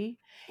majority.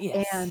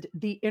 Yes. And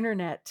the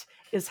internet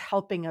is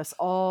helping us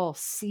all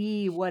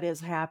see what is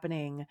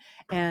happening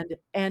and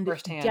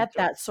Firsthand. get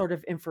that sort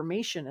of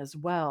information as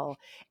well.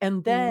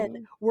 And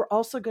then we're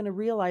also going to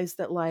realize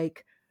that,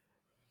 like,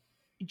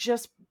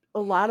 just a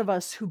lot of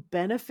us who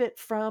benefit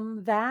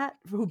from that,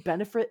 who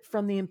benefit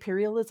from the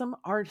imperialism,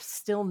 are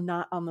still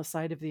not on the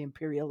side of the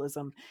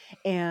imperialism.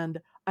 And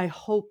I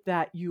hope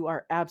that you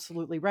are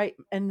absolutely right.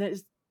 And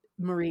there's,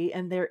 Marie,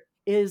 and it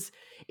is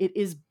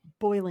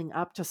boiling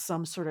up to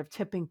some sort of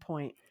tipping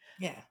point.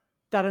 Yeah.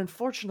 That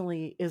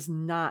unfortunately is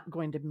not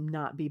going to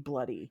not be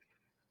bloody.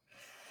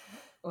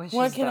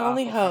 One can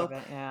only hope.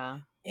 Yeah.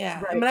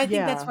 Yeah. Right. I mean, I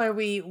think that's why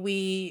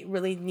we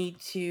really need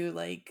to,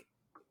 like,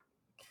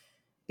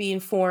 be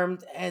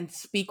informed and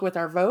speak with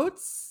our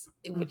votes,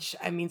 which,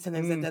 I mean,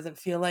 sometimes it doesn't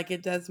feel like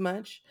it does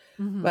much,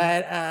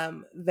 but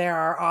there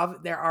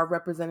are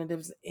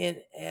representatives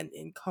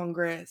in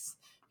Congress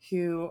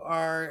who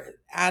are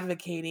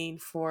advocating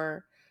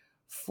for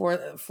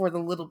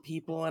the little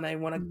people, and I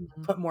want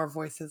to put more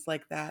voices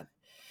like that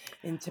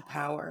into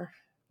power.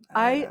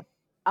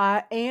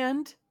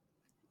 And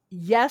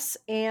yes,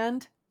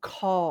 and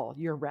call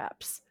your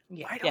reps.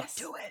 Yeah. I don't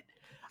do it.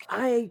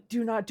 I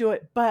do not do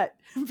it, but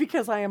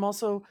because I am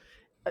also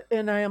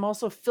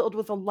filled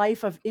with a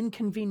life of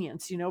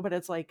inconvenience, but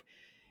it's like,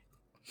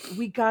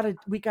 we gotta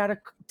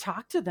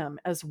talk to them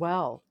as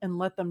well and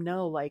let them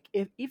know, like,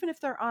 even if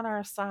they're on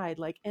our side,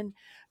 like, and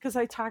because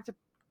I talk to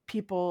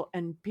people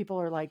and people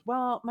are like,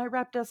 well, my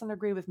rep doesn't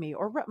agree with me,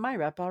 or my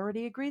rep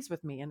already agrees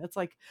with me. And it's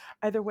like,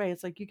 either way,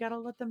 it's like, you got to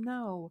let them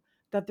know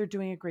that they're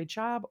doing a great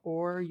job,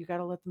 or you got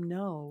to let them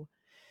know.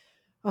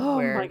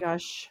 Oh my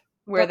gosh.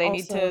 where But they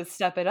need also, to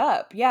step it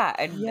up. Yeah.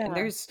 And yeah.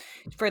 there's,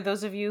 for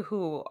those of you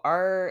who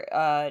are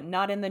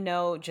not in the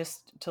know,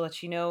 just to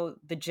let you know,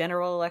 the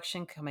general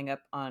election coming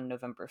up on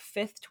November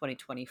 5th,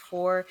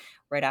 2024.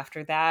 Right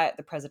after that,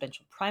 the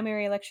presidential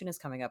primary election is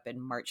coming up in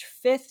March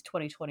 5th,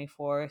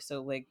 2024.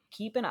 So like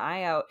keep an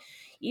eye out.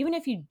 Even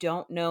if you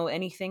don't know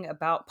anything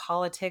about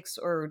politics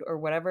or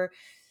whatever,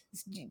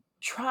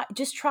 try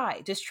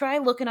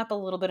looking up a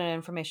little bit of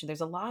information.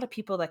 There's a lot of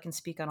people that can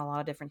speak on a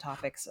lot of different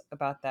topics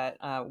about that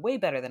way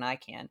better than I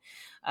can.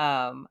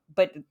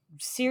 But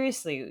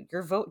seriously,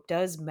 your vote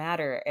does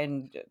matter,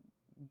 and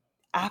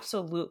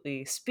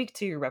absolutely speak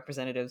to your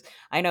representatives.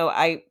 I know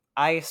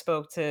I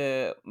spoke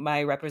to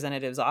my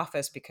representative's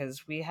office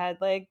because we had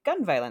like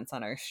gun violence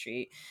on our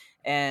street,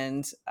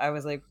 and I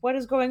was like, what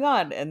is going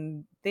on?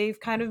 And they've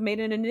kind of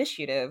made an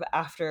initiative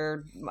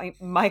after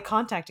my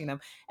contacting them.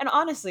 And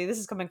honestly, this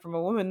is coming from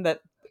a woman that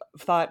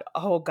thought,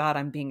 oh God,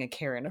 I'm being a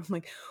Karen. I'm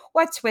like,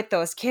 what's with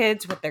those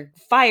kids with their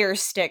fire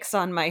sticks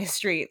on my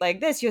street?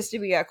 Like, this used to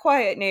be a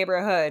quiet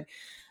neighborhood.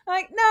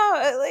 Like,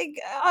 no, like,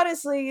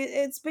 honestly,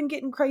 it's been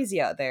getting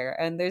crazy out there,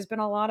 and there's been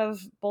a lot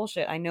of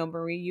bullshit. I know,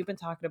 Marie, you've been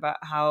talking about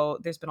how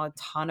there's been a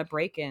ton of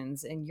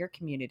break-ins in your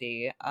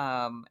community,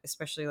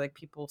 especially like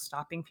people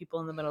stopping people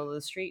in the middle of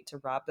the street to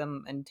rob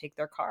them and take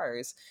their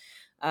cars.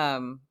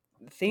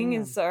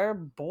 Things are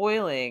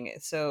boiling,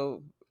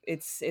 so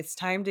it's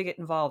time to get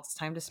involved. It's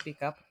time to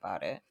speak up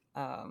about it.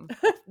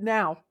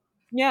 Now.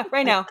 Yeah,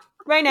 right now.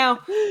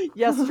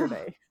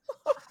 Yesterday.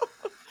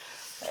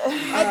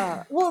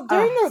 Well,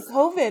 during the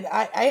COVID,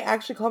 I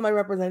actually called my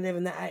representative,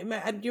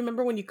 and do you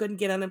remember when you couldn't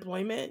get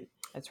unemployment?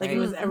 That's like right. It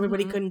was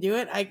everybody couldn't do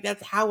it.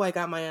 That's how I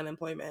got my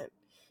unemployment.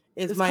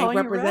 Is my calling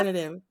your rep?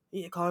 representative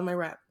calling my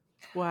rep?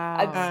 Wow.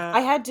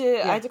 I had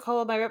to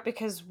call my rep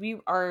because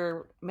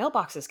our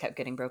mailboxes kept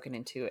getting broken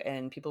into,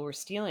 and people were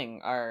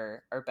stealing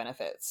our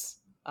benefits.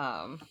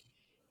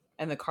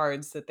 And the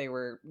cards that they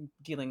were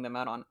dealing them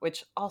out on,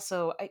 which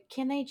also,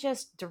 can they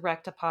just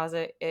direct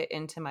deposit it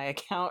into my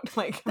account?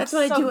 Like, that's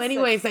what I do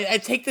anyways. I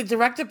take the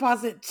direct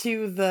deposit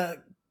to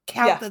the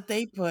account that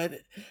they put,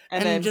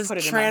 and then just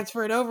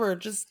transfer it over.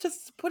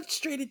 Just put it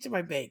straight into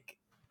my bank.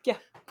 Yeah,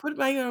 put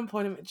my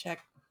unemployment check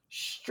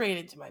straight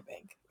into my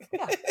bank.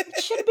 Yeah,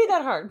 it shouldn't be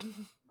that hard.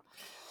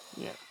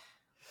 Yeah.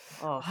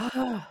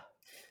 Oh.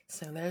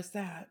 So there's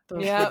that.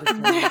 Yeah,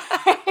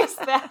 there's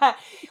that.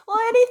 Well,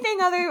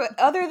 anything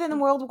other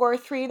than World War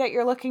III that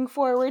you're looking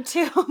forward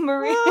to,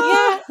 Marie?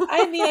 Yeah,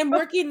 I mean, I'm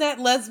working that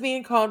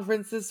lesbian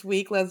conference this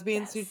week,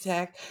 Lesbian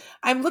Tech.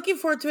 I'm looking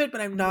forward to it,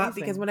 but I'm not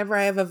because whenever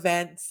I have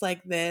events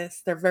like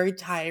this, they're very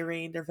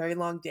tiring. They're very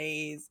long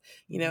days,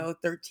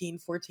 13,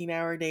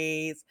 14-hour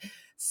days.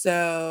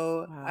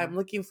 So I'm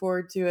looking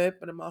forward to it,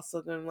 but I'm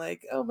also going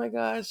like, oh my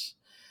gosh,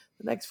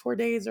 the next 4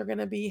 days are going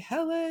to be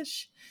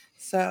hellish.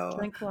 So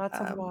drink lots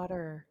of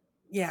water.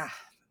 Yeah.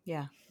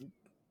 Yeah.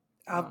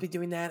 I'll be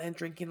doing that and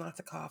drinking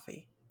lots of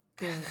coffee.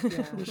 Yeah.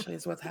 Usually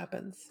is what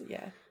happens.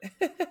 Yeah.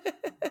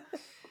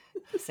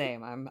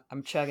 Same.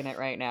 I'm chugging it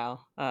right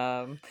now.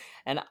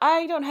 And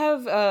I don't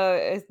have,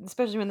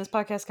 especially when this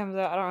podcast comes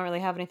out, I don't really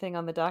have anything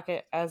on the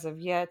docket as of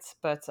yet,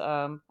 but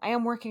I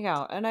am working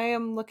out, and I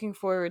am looking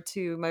forward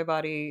to my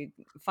body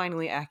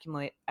finally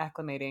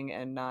acclimating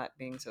and not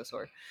being so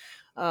sore.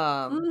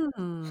 So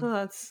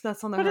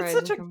that's on the horizon. But it's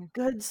such a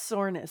good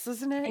soreness,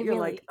 isn't it? You're really,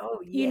 like, oh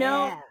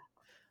yeah.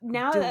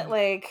 Now that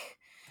like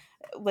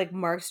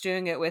Mark's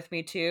doing it with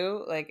me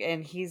too, like,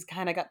 and he's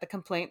kind of got the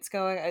complaints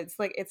going. It's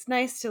like, it's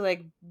nice to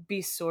like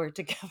be sore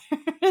together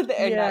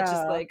and not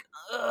just like,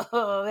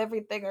 oh,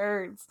 everything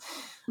hurts.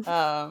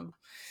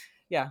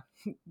 Yeah,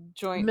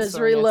 joint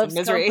misery loves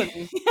misery.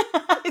 company.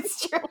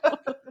 It's true.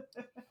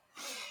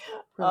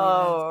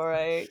 All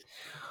right.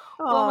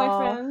 Well,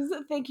 my friends,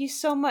 thank you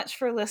so much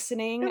for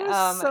listening. It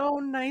was so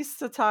nice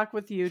to talk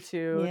with you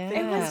two. Yes.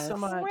 Thank you so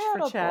much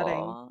for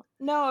chatting.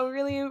 No, I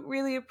really,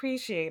 really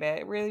appreciate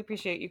it. Really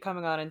appreciate you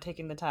coming on and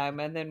taking the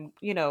time. And then,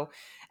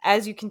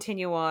 as you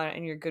continue on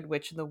and your good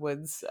witch in the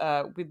woods,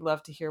 we'd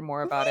love to hear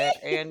more about it.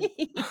 And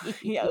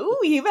yeah, ooh,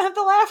 you even have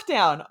the laugh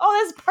down.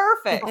 Oh, that's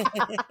perfect.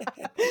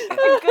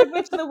 Good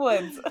witch in the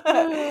woods.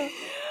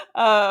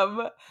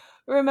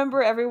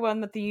 Remember,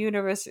 everyone, that the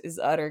universe is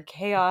utter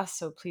chaos,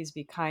 so please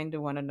be kind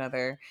to one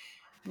another.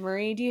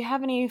 Marie, do you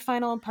have any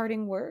final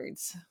parting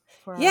words?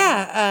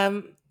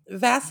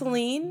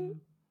 Vaseline,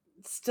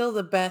 still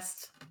the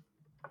best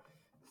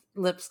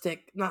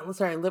lipstick.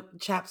 Lip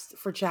chaps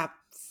for chaps.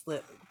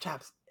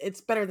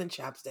 It's better than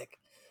chapstick.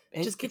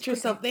 Just get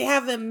yourself. They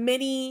have the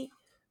mini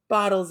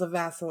bottles of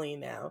Vaseline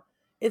now.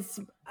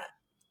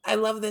 I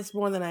love this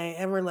more than I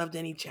ever loved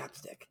any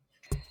chapstick.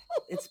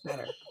 It's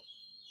better.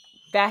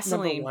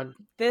 Vaseline.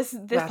 This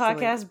Vaseline.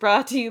 Podcast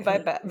brought to you by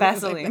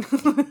Vaseline.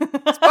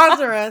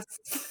 Sponsor us.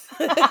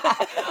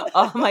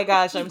 Oh my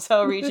gosh, I'm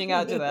so reaching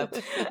out to them. Do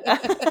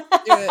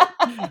it.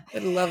 I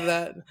love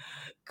that.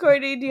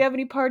 Courtney, do you have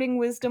any parting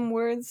wisdom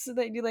words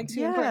that you'd like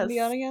to impart to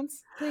the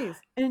audience? Please.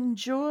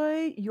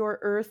 Enjoy your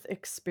Earth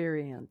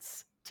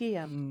experience.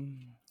 TM.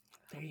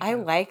 I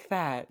like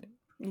that.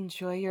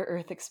 Enjoy your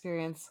Earth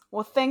experience.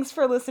 Well, thanks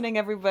for listening,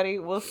 everybody.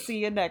 We'll see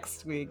you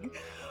next week.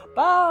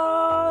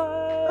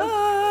 Bye.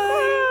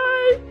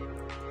 Bye.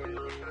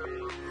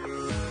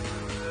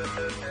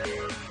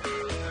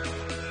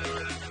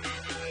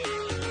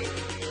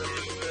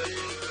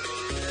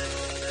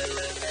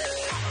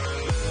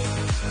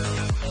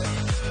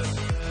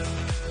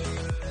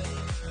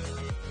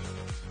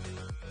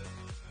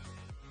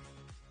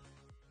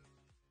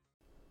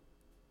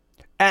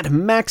 At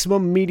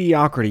Maximum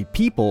Mediocrity,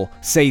 people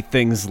say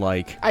things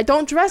like, I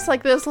don't dress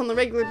like this on the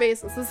regular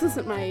basis. This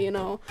isn't my,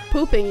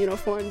 pooping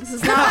uniform. This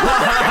is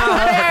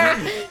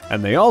not.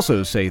 and they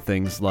also say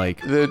things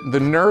like, The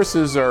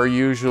nurses are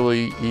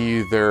usually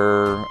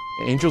either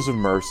angels of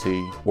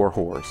mercy or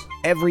whores.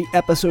 every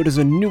episode is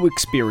a new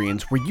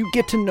experience where you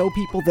get to know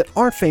people that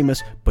aren't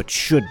famous but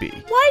should be.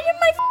 Why did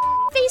my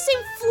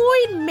facing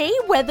Floyd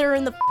Mayweather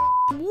in the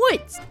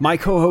woods? My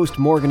co-host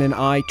Morgan and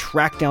I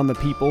track down the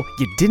people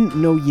you didn't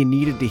know you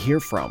needed to hear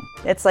from.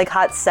 It's like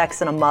hot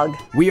sex in a mug.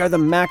 We are the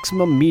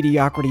Maximum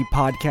Mediocrity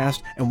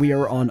Podcast, and we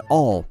are on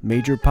all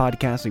major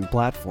podcasting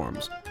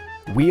platforms.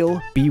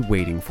 We'll be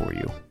waiting for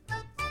you.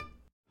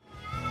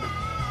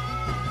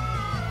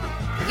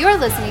 You're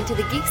listening to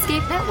the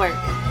Geekscape Network.